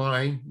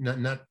 mine,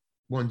 not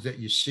ones that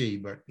you see,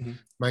 but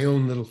my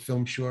own little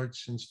film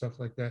shorts and stuff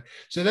like that.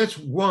 So that's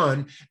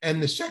one. And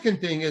the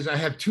second thing is I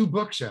have 2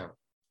 books out.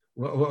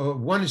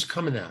 One is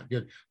coming out.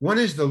 One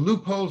is the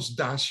Loopholes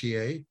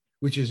Dossier,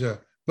 which is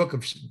a book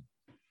of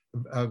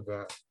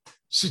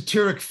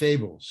satiric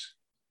fables.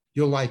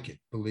 You'll like it,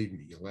 believe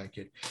me, you'll like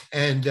it.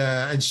 And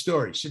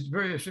stories.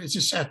 It's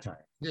a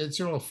satire.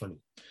 It's all funny.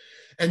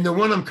 And the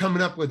one I'm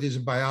coming up with is a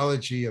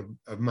biology of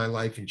my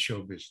life in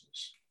show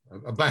business,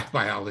 a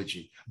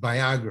biography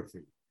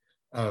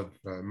of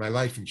my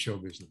life in show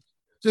business.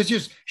 So it's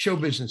just show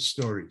business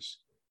stories,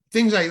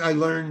 things I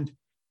learned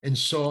and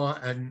saw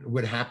and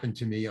what happened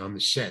to me on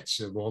the sets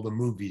of all the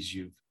movies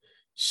you've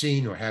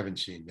seen or haven't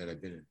seen that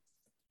I've been in.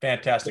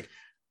 Fantastic.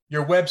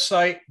 Your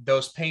website,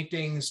 those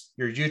paintings,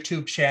 your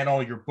YouTube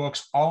channel, your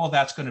books, all of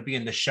that's going to be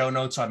in the show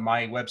notes on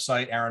my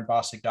website,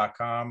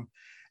 aaronbossig.com.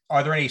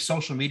 Are there any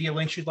social media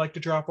links you'd like to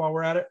drop while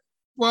we're at it?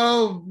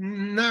 Well,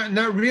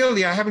 not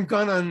really. I haven't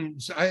gone on.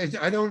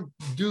 I don't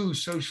do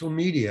social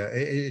media.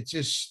 It's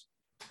just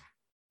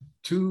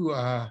too.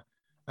 I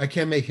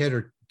can't make head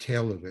or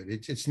tail of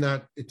it. It's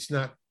not.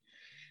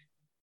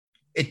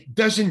 It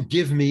doesn't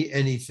give me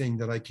anything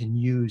that I can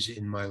use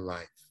in my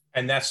life.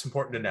 And that's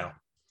important to know.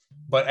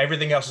 But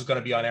everything else is going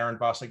to be on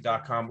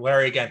aaronbossig.com.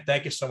 Larry, again,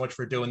 thank you so much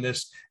for doing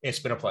this. It's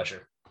been a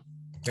pleasure.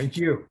 Thank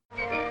you.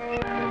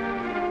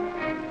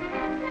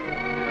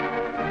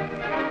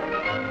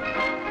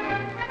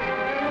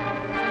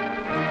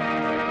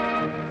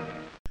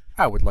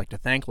 I would like to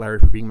thank Larry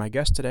for being my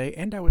guest today,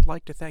 and I would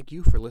like to thank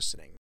you for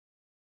listening.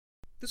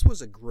 This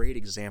was a great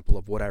example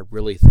of what I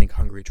really think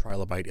Hungry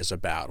Trilobite is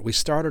about. We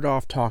started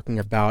off talking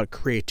about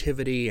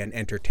creativity and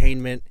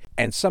entertainment,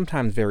 and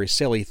sometimes very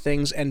silly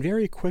things, and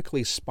very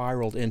quickly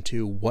spiraled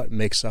into what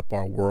makes up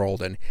our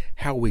world and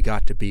how we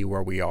got to be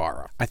where we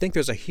are. I think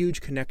there's a huge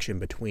connection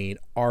between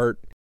art,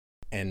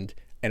 and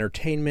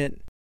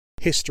entertainment,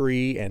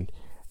 history, and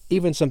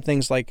even some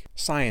things like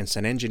science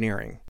and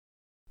engineering.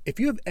 If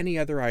you have any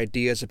other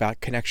ideas about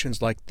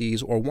connections like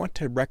these or want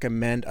to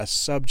recommend a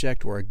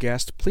subject or a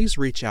guest, please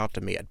reach out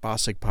to me at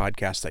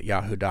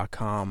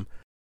bossigpodcast@yahoo.com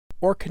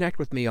or connect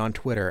with me on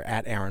Twitter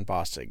at Aaron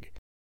Bossig.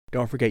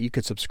 Don't forget you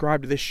can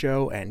subscribe to this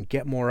show and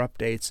get more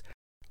updates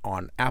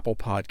on Apple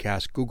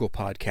Podcasts, Google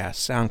Podcasts,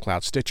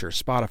 SoundCloud, Stitcher,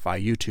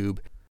 Spotify, YouTube.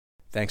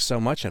 Thanks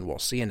so much, and we'll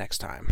see you next time.